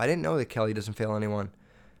fucked up. I didn't know that Cali doesn't fail anyone.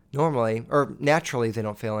 Normally, or naturally, they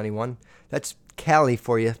don't fail anyone. That's Cali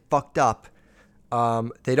for you. Fucked up.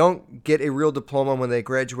 They don't get a real diploma when they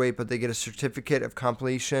graduate, but they get a certificate of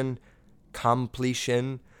completion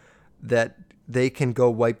that they can go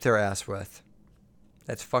wipe their ass with.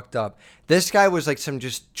 That's fucked up. This guy was like some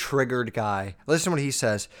just triggered guy. Listen to what he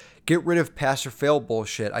says. Get rid of pass or fail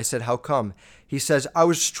bullshit. I said, how come? He says, I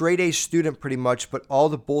was straight A student pretty much, but all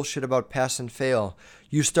the bullshit about pass and fail.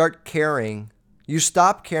 You stop caring,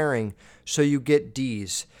 so you get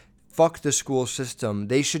D's. Fuck the school system.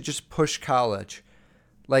 They should just push college.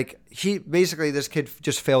 Like, this kid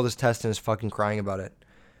just failed his test and is fucking crying about it.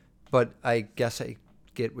 But I guess I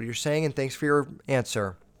get what you're saying, and thanks for your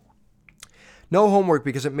answer. No homework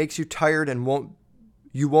because it makes you tired and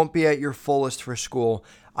you won't be at your fullest for school.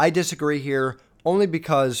 I disagree here only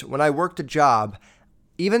because when I worked a job,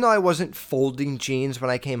 even though I wasn't folding jeans when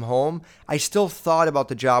I came home, I still thought about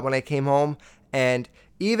the job when I came home. And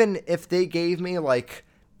even if they gave me like,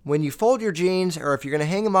 when you fold your jeans or if you're going to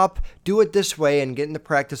hang them up, do it this way and get in the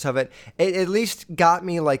practice of it, it at least got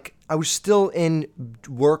me like, I was still in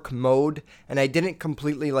work mode and I didn't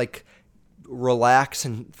completely like relax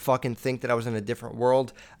and fucking think that I was in a different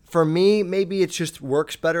world. For me, maybe it just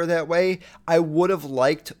works better that way. I would have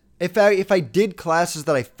liked, if I did classes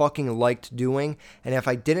that I fucking liked doing, and if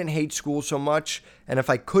I didn't hate school so much, and if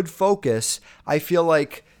I could focus, I feel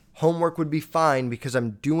like homework would be fine because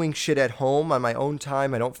I'm doing shit at home on my own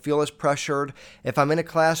time. I don't feel as pressured. If I'm in a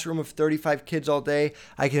classroom of 35 kids all day,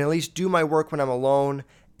 I can at least do my work when I'm alone,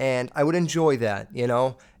 and I would enjoy that, you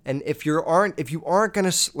know? And if you aren't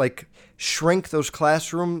gonna like shrink those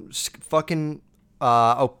classrooms, fucking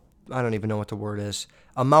I don't even know what the word is.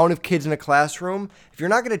 Amount of kids in a classroom. If you're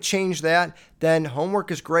not gonna change that, then homework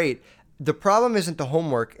is great. The problem isn't the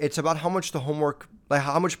homework. It's about how much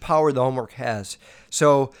power the homework has.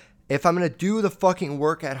 So if I'm gonna do the fucking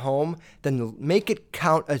work at home, then make it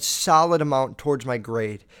count a solid amount towards my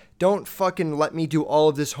grade. Don't fucking let me do all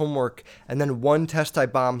of this homework and then one test I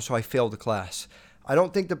bomb so I fail the class. I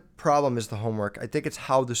don't think the problem is the homework. I think it's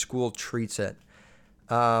how the school treats it.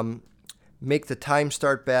 Make the time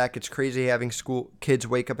start back. It's crazy having school kids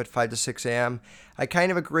wake up at 5 to 6 a.m. I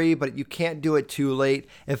kind of agree, but you can't do it too late.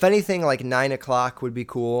 If anything, like 9 o'clock would be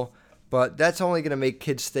cool. But that's only going to make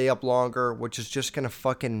kids stay up longer, which is just going to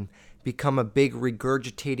fucking become a big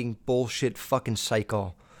regurgitating bullshit fucking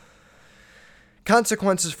cycle.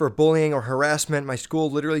 Consequences for bullying or harassment. My school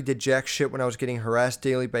literally did jack shit when I was getting harassed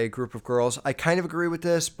daily by a group of girls. I kind of agree with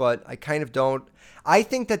this, but I kind of don't. I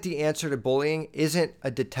think that the answer to bullying isn't a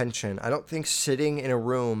detention. I don't think sitting in a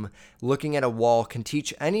room looking at a wall can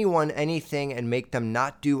teach anyone anything and make them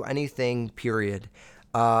not do anything, period.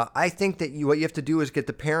 I think that what you have to do is get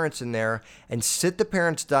the parents in there and sit the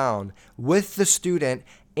parents down with the student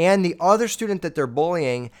and the other student that they're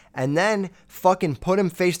bullying, and then fucking put him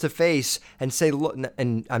face to face and say, look,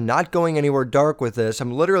 and I'm not going anywhere dark with this.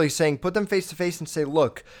 I'm literally saying put them face to face and say,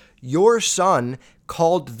 look, your son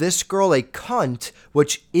called this girl a cunt,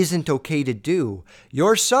 which isn't okay to do.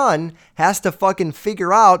 Your son has to fucking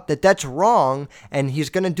figure out that that's wrong, and he's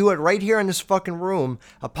going to do it right here in this fucking room.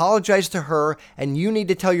 Apologize to her, and you need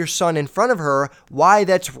to tell your son in front of her why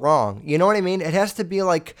that's wrong. You know what I mean? It has to be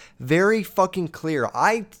like very fucking clear.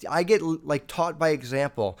 I get like taught by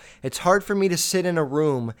example. It's hard for me to sit in a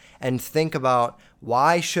room and think about,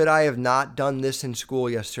 why should I have not done this in school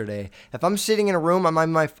yesterday? If I'm sitting in a room, I'm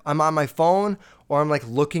on my phone, or I'm like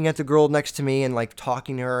looking at the girl next to me and like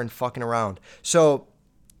talking to her and fucking around. So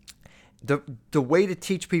the way to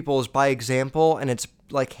teach people is by example, and it's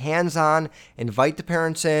like hands-on. Invite the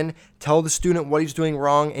parents in, tell the student what he's doing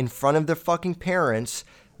wrong in front of their fucking parents.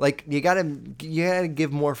 Like you gotta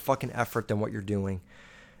give more fucking effort than what you're doing.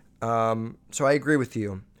 So I agree with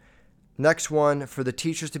you. Next one, for the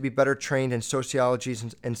teachers to be better trained in sociology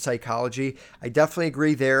and psychology. I definitely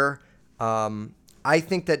agree there. I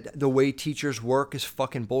think that the way teachers work is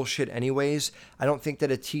fucking bullshit anyways. I don't think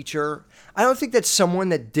that someone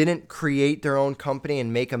that didn't create their own company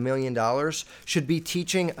and make $1 million should be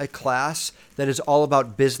teaching a class that is all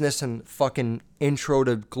about business and fucking intro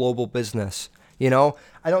to global business. You know,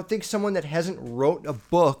 I don't think someone that hasn't wrote a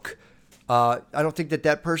book, I don't think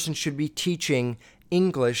that person should be teaching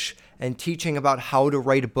English and teaching about how to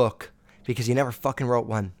write a book, because he never fucking wrote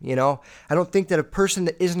one, you know? I don't think that a person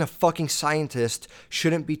that isn't a fucking scientist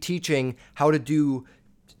shouldn't be teaching how to do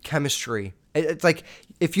chemistry. It's like,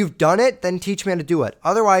 if you've done it, then teach me how to do it.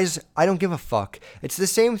 Otherwise, I don't give a fuck. It's the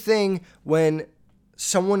same thing when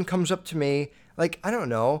someone comes up to me, like, I don't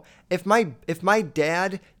know, if my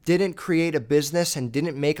dad didn't create a business and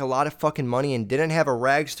didn't make a lot of fucking money and didn't have a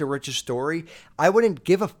rags to riches story, I wouldn't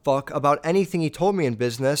give a fuck about anything he told me in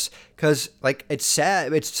business, because, like, it's sad,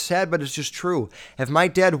 but it's just true. If my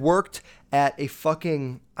dad worked at a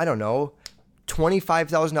fucking, I don't know,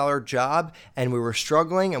 $25,000 job and we were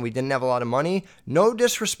struggling and we didn't have a lot of money, no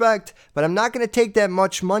disrespect, but I'm not going to take that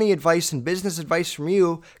much money advice and business advice from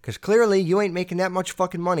you, because clearly you ain't making that much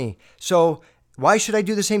fucking money. So why should I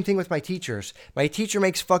do the same thing with my teachers? My teacher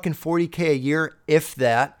makes fucking $40K a year, if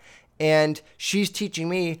that, and she's teaching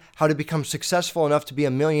me how to become successful enough to be a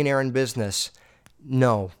millionaire in business.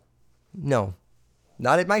 No. Not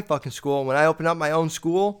at my fucking school. When I open up my own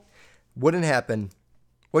school, wouldn't happen.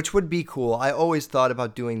 Which would be cool. I always thought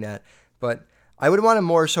about doing that, but I would want to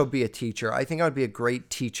more so be a teacher. I think I would be a great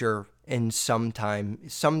teacher in some time.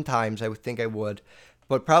 Sometimes I would think I would,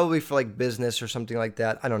 but probably for like business or something like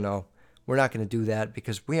that. I don't know. We're not going to do that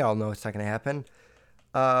because we all know it's not going to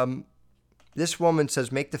happen. This woman says,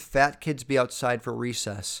 make the fat kids be outside for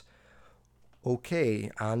recess. Okay,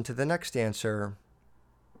 on to the next answer.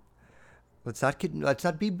 Let's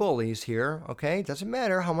not be bullies here, okay? It doesn't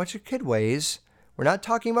matter how much a kid weighs. We're not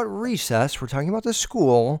talking about recess. We're talking about the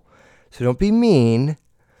school. So don't be mean.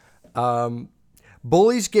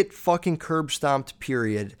 Bullies get fucking curb stomped,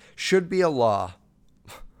 period. Should be a law.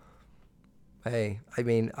 Hey, I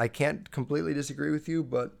mean, I can't completely disagree with you,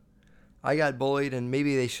 but I got bullied and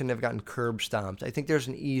maybe they shouldn't have gotten curb stomped. I think there's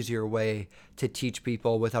an easier way to teach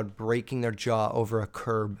people without breaking their jaw over a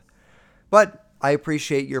curb. But I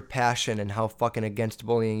appreciate your passion and how fucking against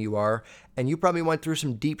bullying you are. And you probably went through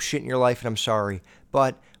some deep shit in your life, and I'm sorry.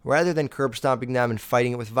 But rather than curb stomping them and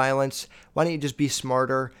fighting it with violence, why don't you just be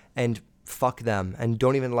smarter and fuck them and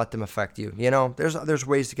don't even let them affect you? You know, there's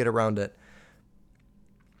ways to get around it.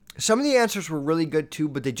 Some of the answers were really good too,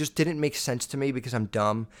 but they just didn't make sense to me because I'm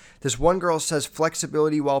dumb. This one girl says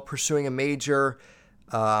flexibility while pursuing a major.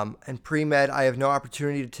 And pre-med, I have no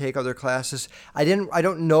opportunity to take other classes. I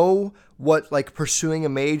don't know what like pursuing a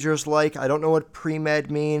major is like. I don't know what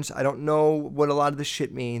pre-med means. I don't know what a lot of this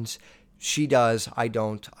shit means. She does. I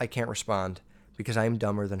don't. I can't respond because I am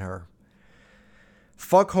dumber than her.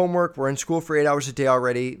 Fuck homework. We're in school for 8 hours a day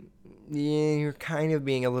already. Yeah, you're kind of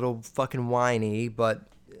being a little fucking whiny, but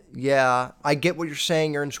yeah, I get what you're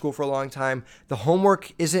saying. You're in school for a long time. The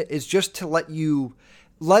homework is just to let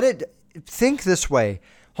it. Think this way.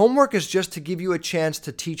 Homework is just to give you a chance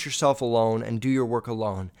to teach yourself alone and do your work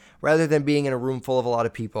alone, rather than being in a room full of a lot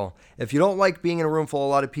of people. If you don't like being in a room full of a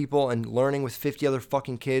lot of people and learning with 50 other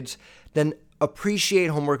fucking kids, then appreciate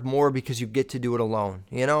homework more because you get to do it alone,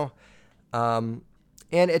 you know? And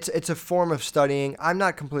it's a form of studying. I'm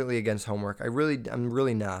not completely against homework. I'm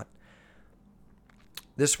really not.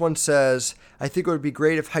 This one says, I think it would be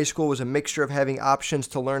great if high school was a mixture of having options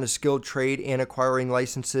to learn a skilled trade and acquiring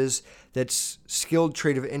licenses. That's skilled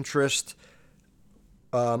trade of interest.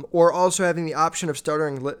 Or also having the option of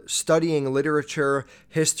studying literature,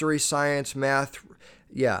 history, science, math.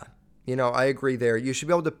 Yeah, I agree there. You should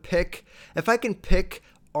be able to pick. If I can pick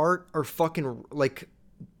art or fucking like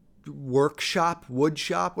workshop, wood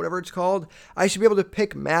shop, whatever it's called, I should be able to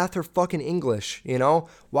pick math or fucking English.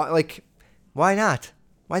 Why not?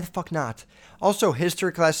 Why the fuck not? Also,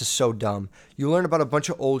 history class is so dumb. You learn about a bunch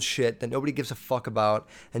of old shit that nobody gives a fuck about,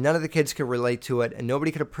 and none of the kids can relate to it, and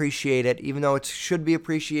nobody can appreciate it, even though it should be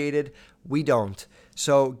appreciated. We don't.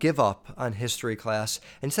 So give up on history class.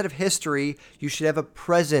 Instead of history, you should have a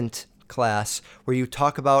present class where you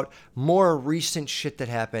talk about more recent shit that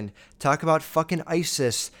happened. Talk about fucking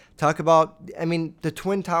ISIS. Talk about, the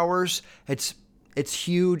Twin Towers. It's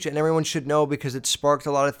huge and everyone should know because it sparked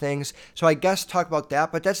a lot of things. So I guess talk about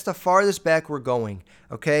that, but that's the farthest back we're going,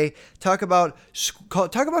 okay? Talk about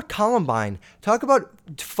Columbine. Talk about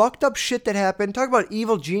fucked up shit that happened. Talk about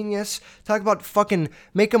Evil Genius. Talk about fucking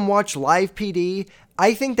make them watch Live PD.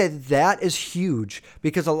 I think that is huge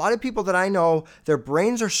because a lot of people that I know, their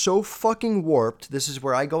brains are so fucking warped. This is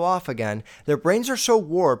where I go off again. Their brains are so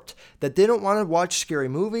warped that they don't want to watch scary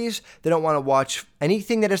movies. They don't want to watch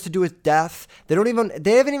anything that has to do with death. They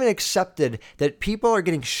haven't even accepted that people are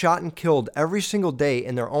getting shot and killed every single day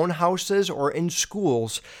in their own houses or in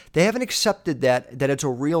schools. They haven't accepted that it's a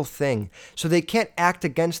real thing. So they can't act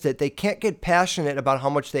against it. They can't get passionate about how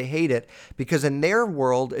much they hate it because in their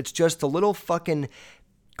world, it's just a little fucking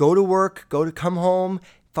go to work, come home,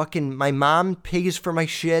 fucking my mom pays for my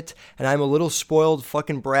shit, and I'm a little spoiled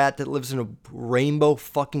fucking brat that lives in a rainbow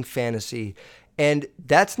fucking fantasy. And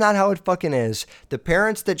that's not how it fucking is. The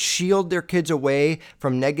parents that shield their kids away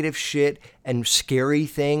from negative shit and scary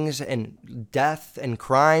things and death and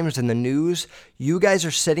crimes and the news, you guys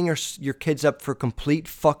are setting your kids up for complete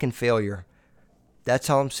fucking failure. That's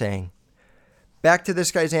all I'm saying. Back to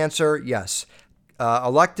this guy's answer, yes.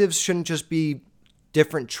 Electives shouldn't just be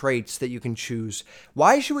different traits that you can choose.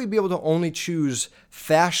 Why should we be able to only choose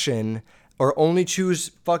fashion or only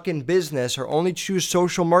choose fucking business or only choose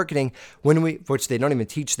social marketing which they don't even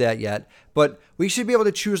teach that yet, but we should be able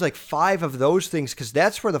to choose like 5 of those things because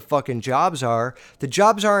that's where the fucking jobs are. The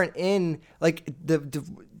jobs aren't in, like, the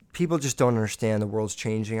people just don't understand the world's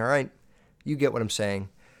changing, all right? You get what I'm saying.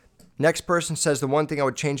 Next person says the one thing I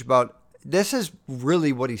would change about, this is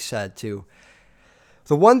really what he said too.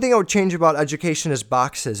 The one thing I would change about education is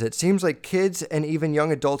boxes. It seems like kids and even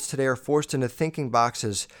young adults today are forced into thinking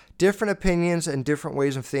boxes. Different opinions and different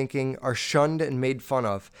ways of thinking are shunned and made fun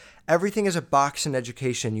of. Everything is a box in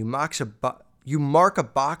education. You mark a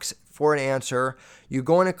box for an answer. You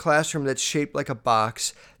go in a classroom that's shaped like a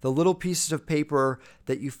box. The little pieces of paper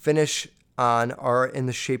that you finish on are in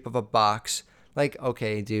the shape of a box. Like,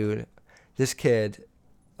 okay, dude, this kid...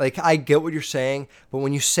 Like, I get what you're saying, but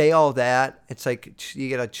when you say all that, it's like, you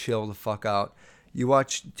gotta chill the fuck out. You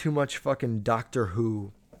watch too much fucking Doctor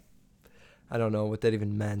Who. I don't know what that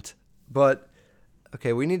even meant. But,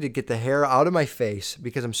 okay, we need to get the hair out of my face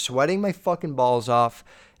because I'm sweating my fucking balls off,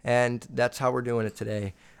 and that's how we're doing it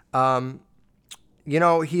today. I get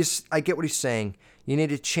what he's saying. You need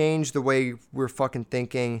to change the way we're fucking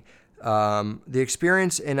thinking. The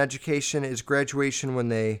experience in education is graduation when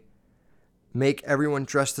they... make everyone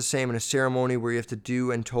dress the same in a ceremony where you have to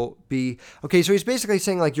do and be. Okay, so he's basically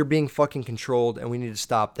saying like you're being fucking controlled and we need to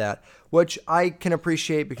stop that, which I can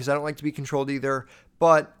appreciate because I don't like to be controlled either.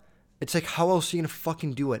 But it's like, how else are you gonna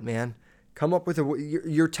fucking do it, man? Come up with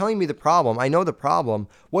you're telling me the problem. I know the problem.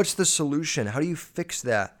 What's the solution? How do you fix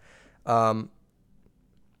that? I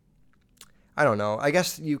don't know. I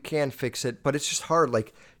guess you can fix it, but it's just hard.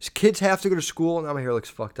 Like, kids have to go to school. Now my hair looks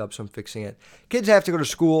fucked up, so I'm fixing it. Kids have to go to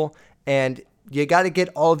school, and you got to get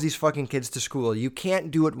all of these fucking kids to school. You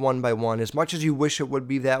can't do it one by one. As much as you wish it would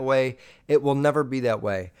be that way, it will never be that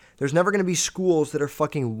way. There's never going to be schools that are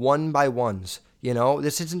fucking one by ones.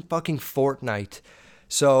 This isn't fucking Fortnite.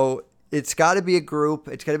 So it's got to be a group.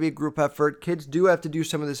 It's got to be a group effort. Kids do have to do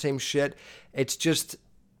some of the same shit. It's just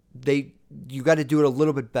you got to do it a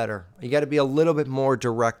little bit better. You got to be a little bit more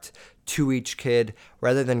direct to each kid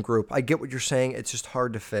rather than group. I get what you're saying. It's just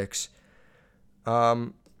hard to fix.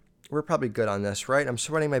 We're probably good on this, right? I'm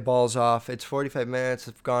sweating my balls off. It's 45 minutes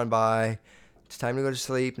have gone by. It's time to go to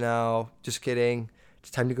sleep now. Just kidding. It's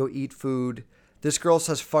time to go eat food. This girl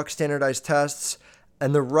says fuck standardized tests,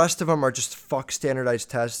 and the rest of them are just fuck standardized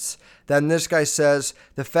tests. Then this guy says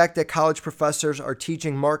the fact that college professors are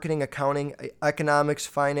teaching marketing, accounting, economics,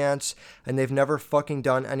 finance, and they've never fucking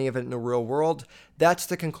done any of it in the real world. That's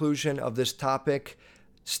the conclusion of this topic.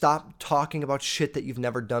 Stop talking about shit that you've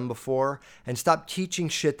never done before and stop teaching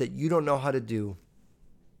shit that you don't know how to do.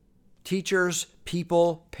 Teachers,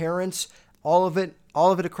 people, parents, All of it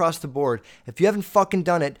across the board. If you haven't fucking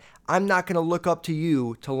done it, I'm not going to look up to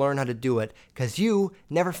you to learn how to do it because you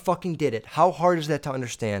never fucking did it. How hard is that to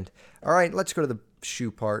understand? All right, let's go to the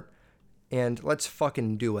shoe part and let's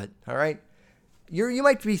fucking do it. All right? You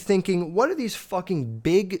might be thinking, what are these fucking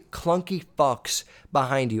big clunky fucks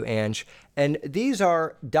behind you, Ange? And these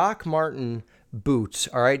are Doc Marten boots,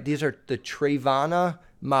 all right? These are the Trevana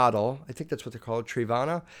model. I think that's what they're called,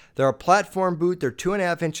 Trevana. They're a platform boot. They're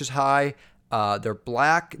 2.5 inches high. They're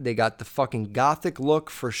black. They got the fucking gothic look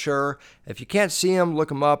for sure. If you can't see them, look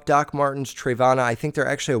them up. Doc Martens Trevana. I think they're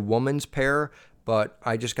actually a woman's pair, but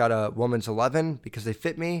I just got a woman's 11 because they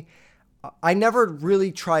fit me. I never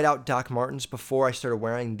really tried out Doc Martens before I started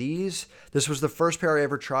wearing these. This was the first pair I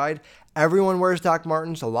ever tried. Everyone wears Doc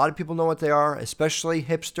Martens. A lot of people know what they are, especially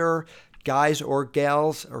hipster guys or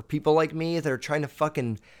gals or people like me that are trying to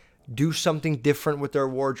fucking do something different with their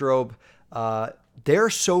wardrobe.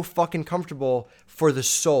 They're so fucking comfortable for the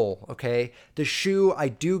sole, okay? The shoe, I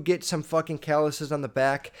do get some fucking calluses on the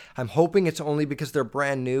back. I'm hoping it's only because they're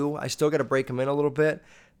brand new. I still got to break them in a little bit.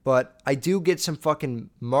 But I do get some fucking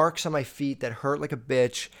marks on my feet that hurt like a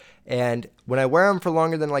bitch. And when I wear them for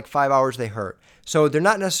longer than like 5 hours, they hurt. So they're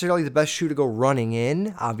not necessarily the best shoe to go running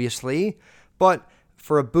in, obviously. But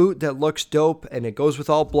for a boot that looks dope and it goes with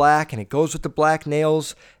all black and it goes with the black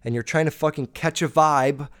nails and you're trying to fucking catch a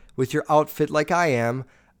vibe with your outfit like I am,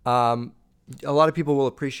 a lot of people will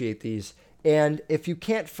appreciate these. And if you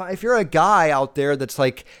can't find, if you're a guy out there that's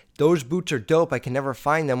like, those boots are dope, I can never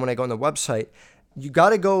find them when I go on the website, you got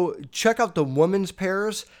to go check out the women's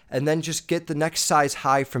pairs and then just get the next size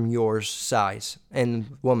high from yours size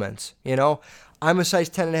and women's, you know? I'm a size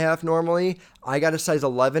 10.5 normally. I got a size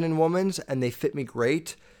 11 in women's and they fit me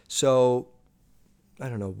great. So I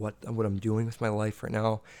don't know what I'm doing with my life right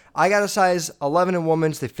now. I got a size 11 in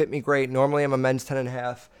women's. They fit me great. Normally I'm a men's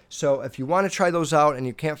 10.5. So if you want to try those out and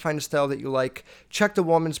you can't find a style that you like, check the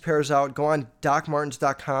women's pairs out. Go on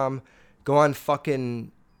docmartens.com. Go on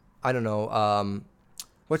fucking... I don't know,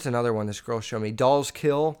 what's another one this girl showed me? Dolls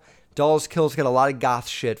Kill. Dolls Kill's got a lot of goth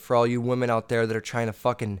shit for all you women out there that are trying to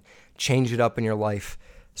fucking change it up in your life.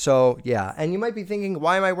 So, yeah. And you might be thinking,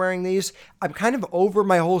 why am I wearing these? I'm kind of over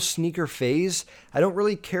my whole sneaker phase. I don't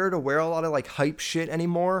really care to wear a lot of, like, hype shit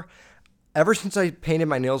anymore. Ever since I painted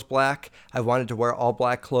my nails black, I wanted to wear all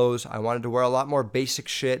black clothes. I wanted to wear a lot more basic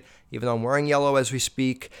shit, even though I'm wearing yellow as we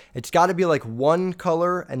speak. It's got to be, like, one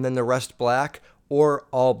color and then the rest black, or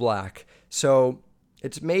all black. So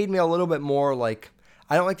it's made me a little bit more like,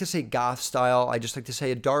 I don't like to say goth style, I just like to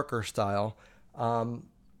say a darker style. And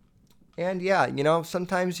yeah, you know,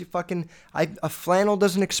 sometimes a flannel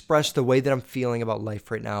doesn't express the way that I'm feeling about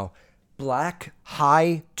life right now. Black,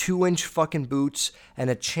 high, 2-inch fucking boots and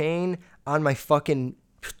a chain on my fucking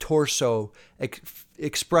torso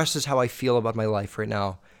expresses how I feel about my life right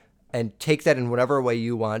now. And take that in whatever way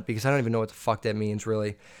you want, because I don't even know what the fuck that means,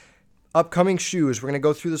 really. Upcoming shoes. We're going to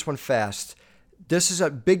go through this one fast. This is a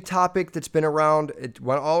big topic that's been around. It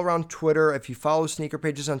went all around Twitter. If you follow sneaker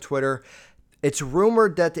pages on Twitter, it's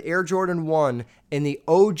rumored that the Air Jordan 1 in the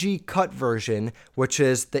OG cut version, which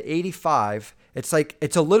is the 85, it's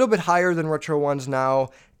a little bit higher than Retro 1s now,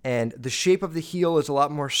 and the shape of the heel is a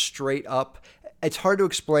lot more straight up. It's hard to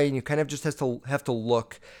explain. You kind of just have to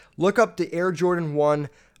look. Look up the Air Jordan 1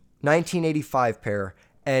 1985 pair,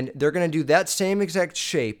 and they're going to do that same exact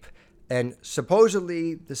shape. And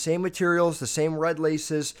supposedly the same materials, the same red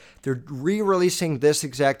laces, they're re-releasing this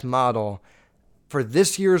exact model for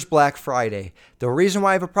this year's Black Friday. The reason why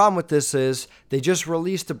I have a problem with this is they just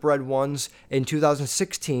released the BRED ones in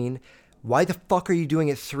 2016. Why the fuck are you doing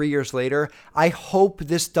it 3 years later? I hope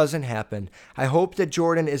this doesn't happen. I hope that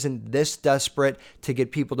Jordan isn't this desperate to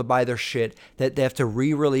get people to buy their shit that they have to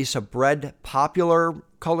re-release a BRED popular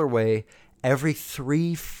colorway every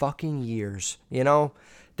 3 fucking years, you know?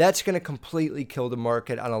 That's going to completely kill the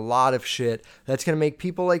market on a lot of shit. That's going to make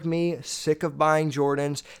people like me sick of buying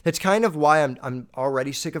Jordans. That's kind of why I'm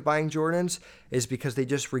already sick of buying Jordans, is because they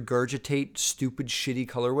just regurgitate stupid, shitty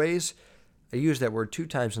colorways. I used that word 2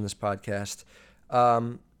 times in this podcast.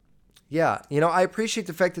 Yeah, you know, I appreciate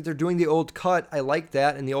the fact that they're doing the old cut. I like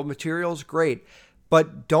that, and the old materials, great.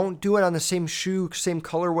 But don't do it on the same shoe, same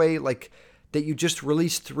colorway like that you just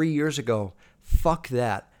released 3 years ago. Fuck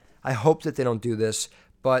that. I hope that they don't do this.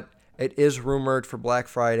 But it is rumored for Black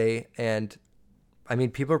Friday, and I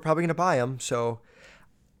mean, people are probably going to buy them, so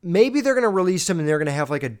maybe they're going to release them and they're going to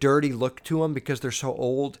have like a dirty look to them because they're so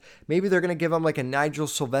old. Maybe they're going to give them like a Nigel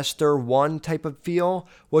Sylvester 1 type of feel,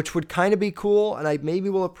 which would kind of be cool, and I maybe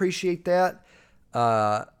will appreciate that.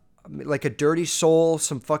 like a dirty sole,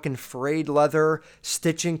 some fucking frayed leather,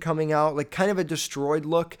 stitching coming out, like kind of a destroyed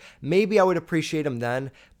look, maybe I would appreciate them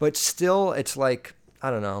then. But still, it's like,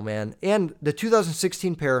 I don't know, man. And the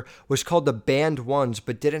 2016 pair was called the banned ones,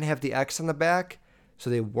 but didn't have the X on the back, so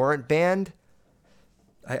they weren't banned.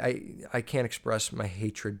 I can't express my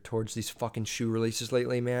hatred towards these fucking shoe releases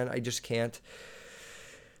lately, man. I just can't.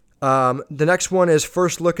 The next one is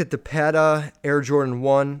first look at the Pata Air Jordan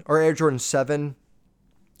 1 or Air Jordan 7.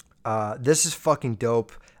 This is fucking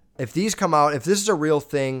dope. If these come out, if this is a real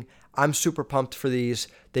thing, I'm super pumped for these.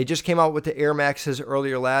 They just came out with the Air Maxes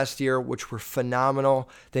earlier last year, which were phenomenal.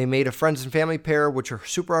 They made a friends and family pair, which are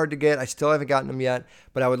super hard to get. I still haven't gotten them yet,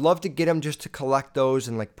 but I would love to get them just to collect those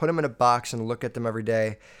and like put them in a box and look at them every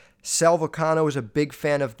day. Sal Vulcano is a big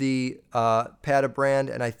fan of the Pata brand,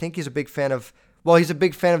 and I think he's a big fan of, well, he's a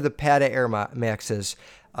big fan of the Pata Air Maxes.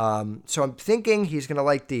 So I'm thinking he's going to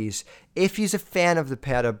like these. If he's a fan of the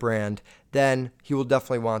Pata brand, then he will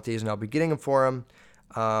definitely want these, and I'll be getting them for him.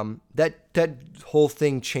 That whole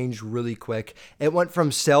thing changed really quick. It went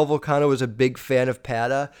from Sal Vulcano was a big fan of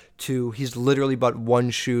Pata to he's literally bought one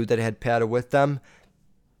shoe that had Pata with them.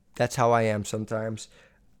 That's how I am sometimes.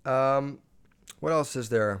 What else is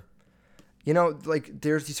there? You know, like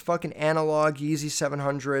there's these fucking analog Yeezy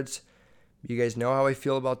 700s. You guys know how I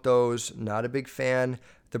feel about those. Not a big fan.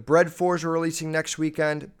 The BRED 4s are releasing next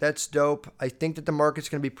weekend. That's dope. I think that the market's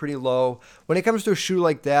going to be pretty low. When it comes to a shoe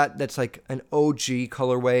like that, that's like an OG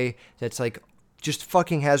colorway, that's like just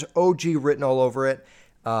fucking has OG written all over it.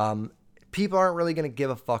 People aren't really going to give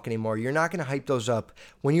a fuck anymore. You're not going to hype those up.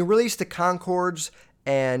 When you release the Concords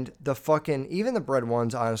and the fucking, even the BRED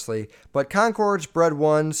 1s, honestly, but Concords, BRED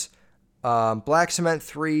 1s, black cement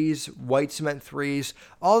 3s, white cement 3s,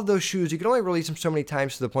 all of those shoes, you can only release them so many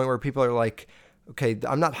times to the point where people are like, okay,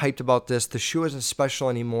 I'm not hyped about this. The shoe isn't special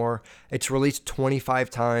anymore. It's released 25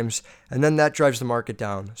 times, and then that drives the market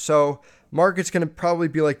down. So market's going to probably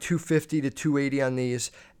be like 250 to 280 on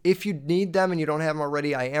these. If you need them and you don't have them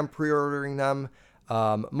already, I am pre-ordering them.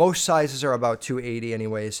 Most sizes are about 280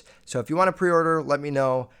 anyways. So if you want to pre-order, let me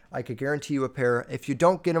know. I could guarantee you a pair. If you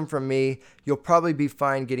don't get them from me, you'll probably be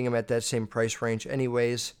fine getting them at that same price range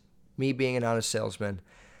anyways, me being an honest salesman.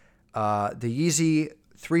 The Yeezy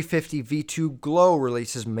 350 V2 Glow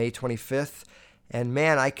releases May 25th. And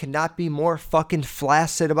man, I cannot be more fucking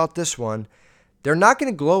flaccid about this one. They're not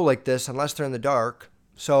going to glow like this unless they're in the dark.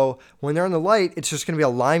 So when they're in the light, it's just going to be a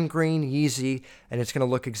lime green Yeezy, and it's going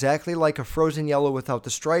to look exactly like a frozen yellow without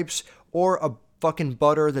the stripes, or a fucking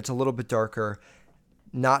butter that's a little bit darker.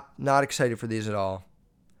 Not excited for these at all.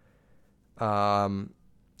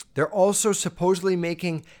 They're also supposedly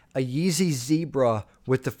making a Yeezy Zebra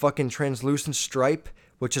with the fucking translucent stripe,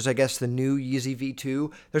 which is, I guess, the new Yeezy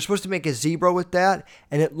V2. They're supposed to make a zebra with that,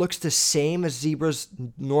 and it looks the same as zebras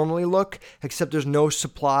normally look, except there's no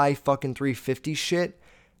supply fucking 350 shit.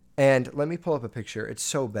 And let me pull up a picture. It's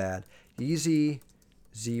so bad. Yeezy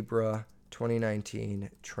Zebra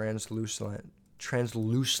 2019 translucent.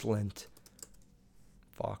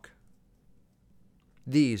 Fuck.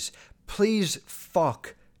 These. Please,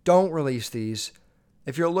 fuck. Don't release these.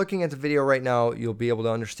 If you're looking at the video right now, you'll be able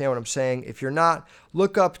to understand what I'm saying. If you're not,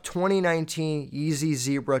 look up 2019 Yeezy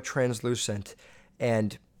Zebra Translucent,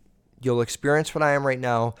 and you'll experience what I am right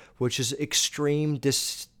now, which is extreme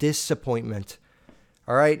disappointment.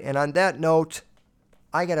 All right, and on that note,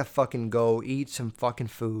 I gotta fucking go eat some fucking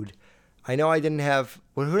food. I know I didn't have,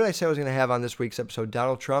 well, who did I say I was gonna have on this week's episode?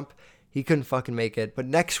 Donald Trump? He couldn't fucking make it. But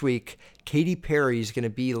next week, Katy Perry's gonna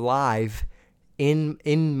be live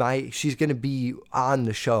she's going to be on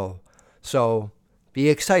the show. So be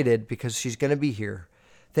excited because she's going to be here.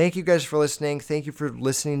 Thank you guys for listening. Thank you for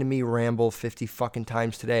listening to me ramble 50 fucking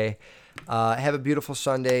times today. Have a beautiful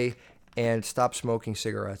Sunday and stop smoking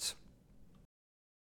cigarettes.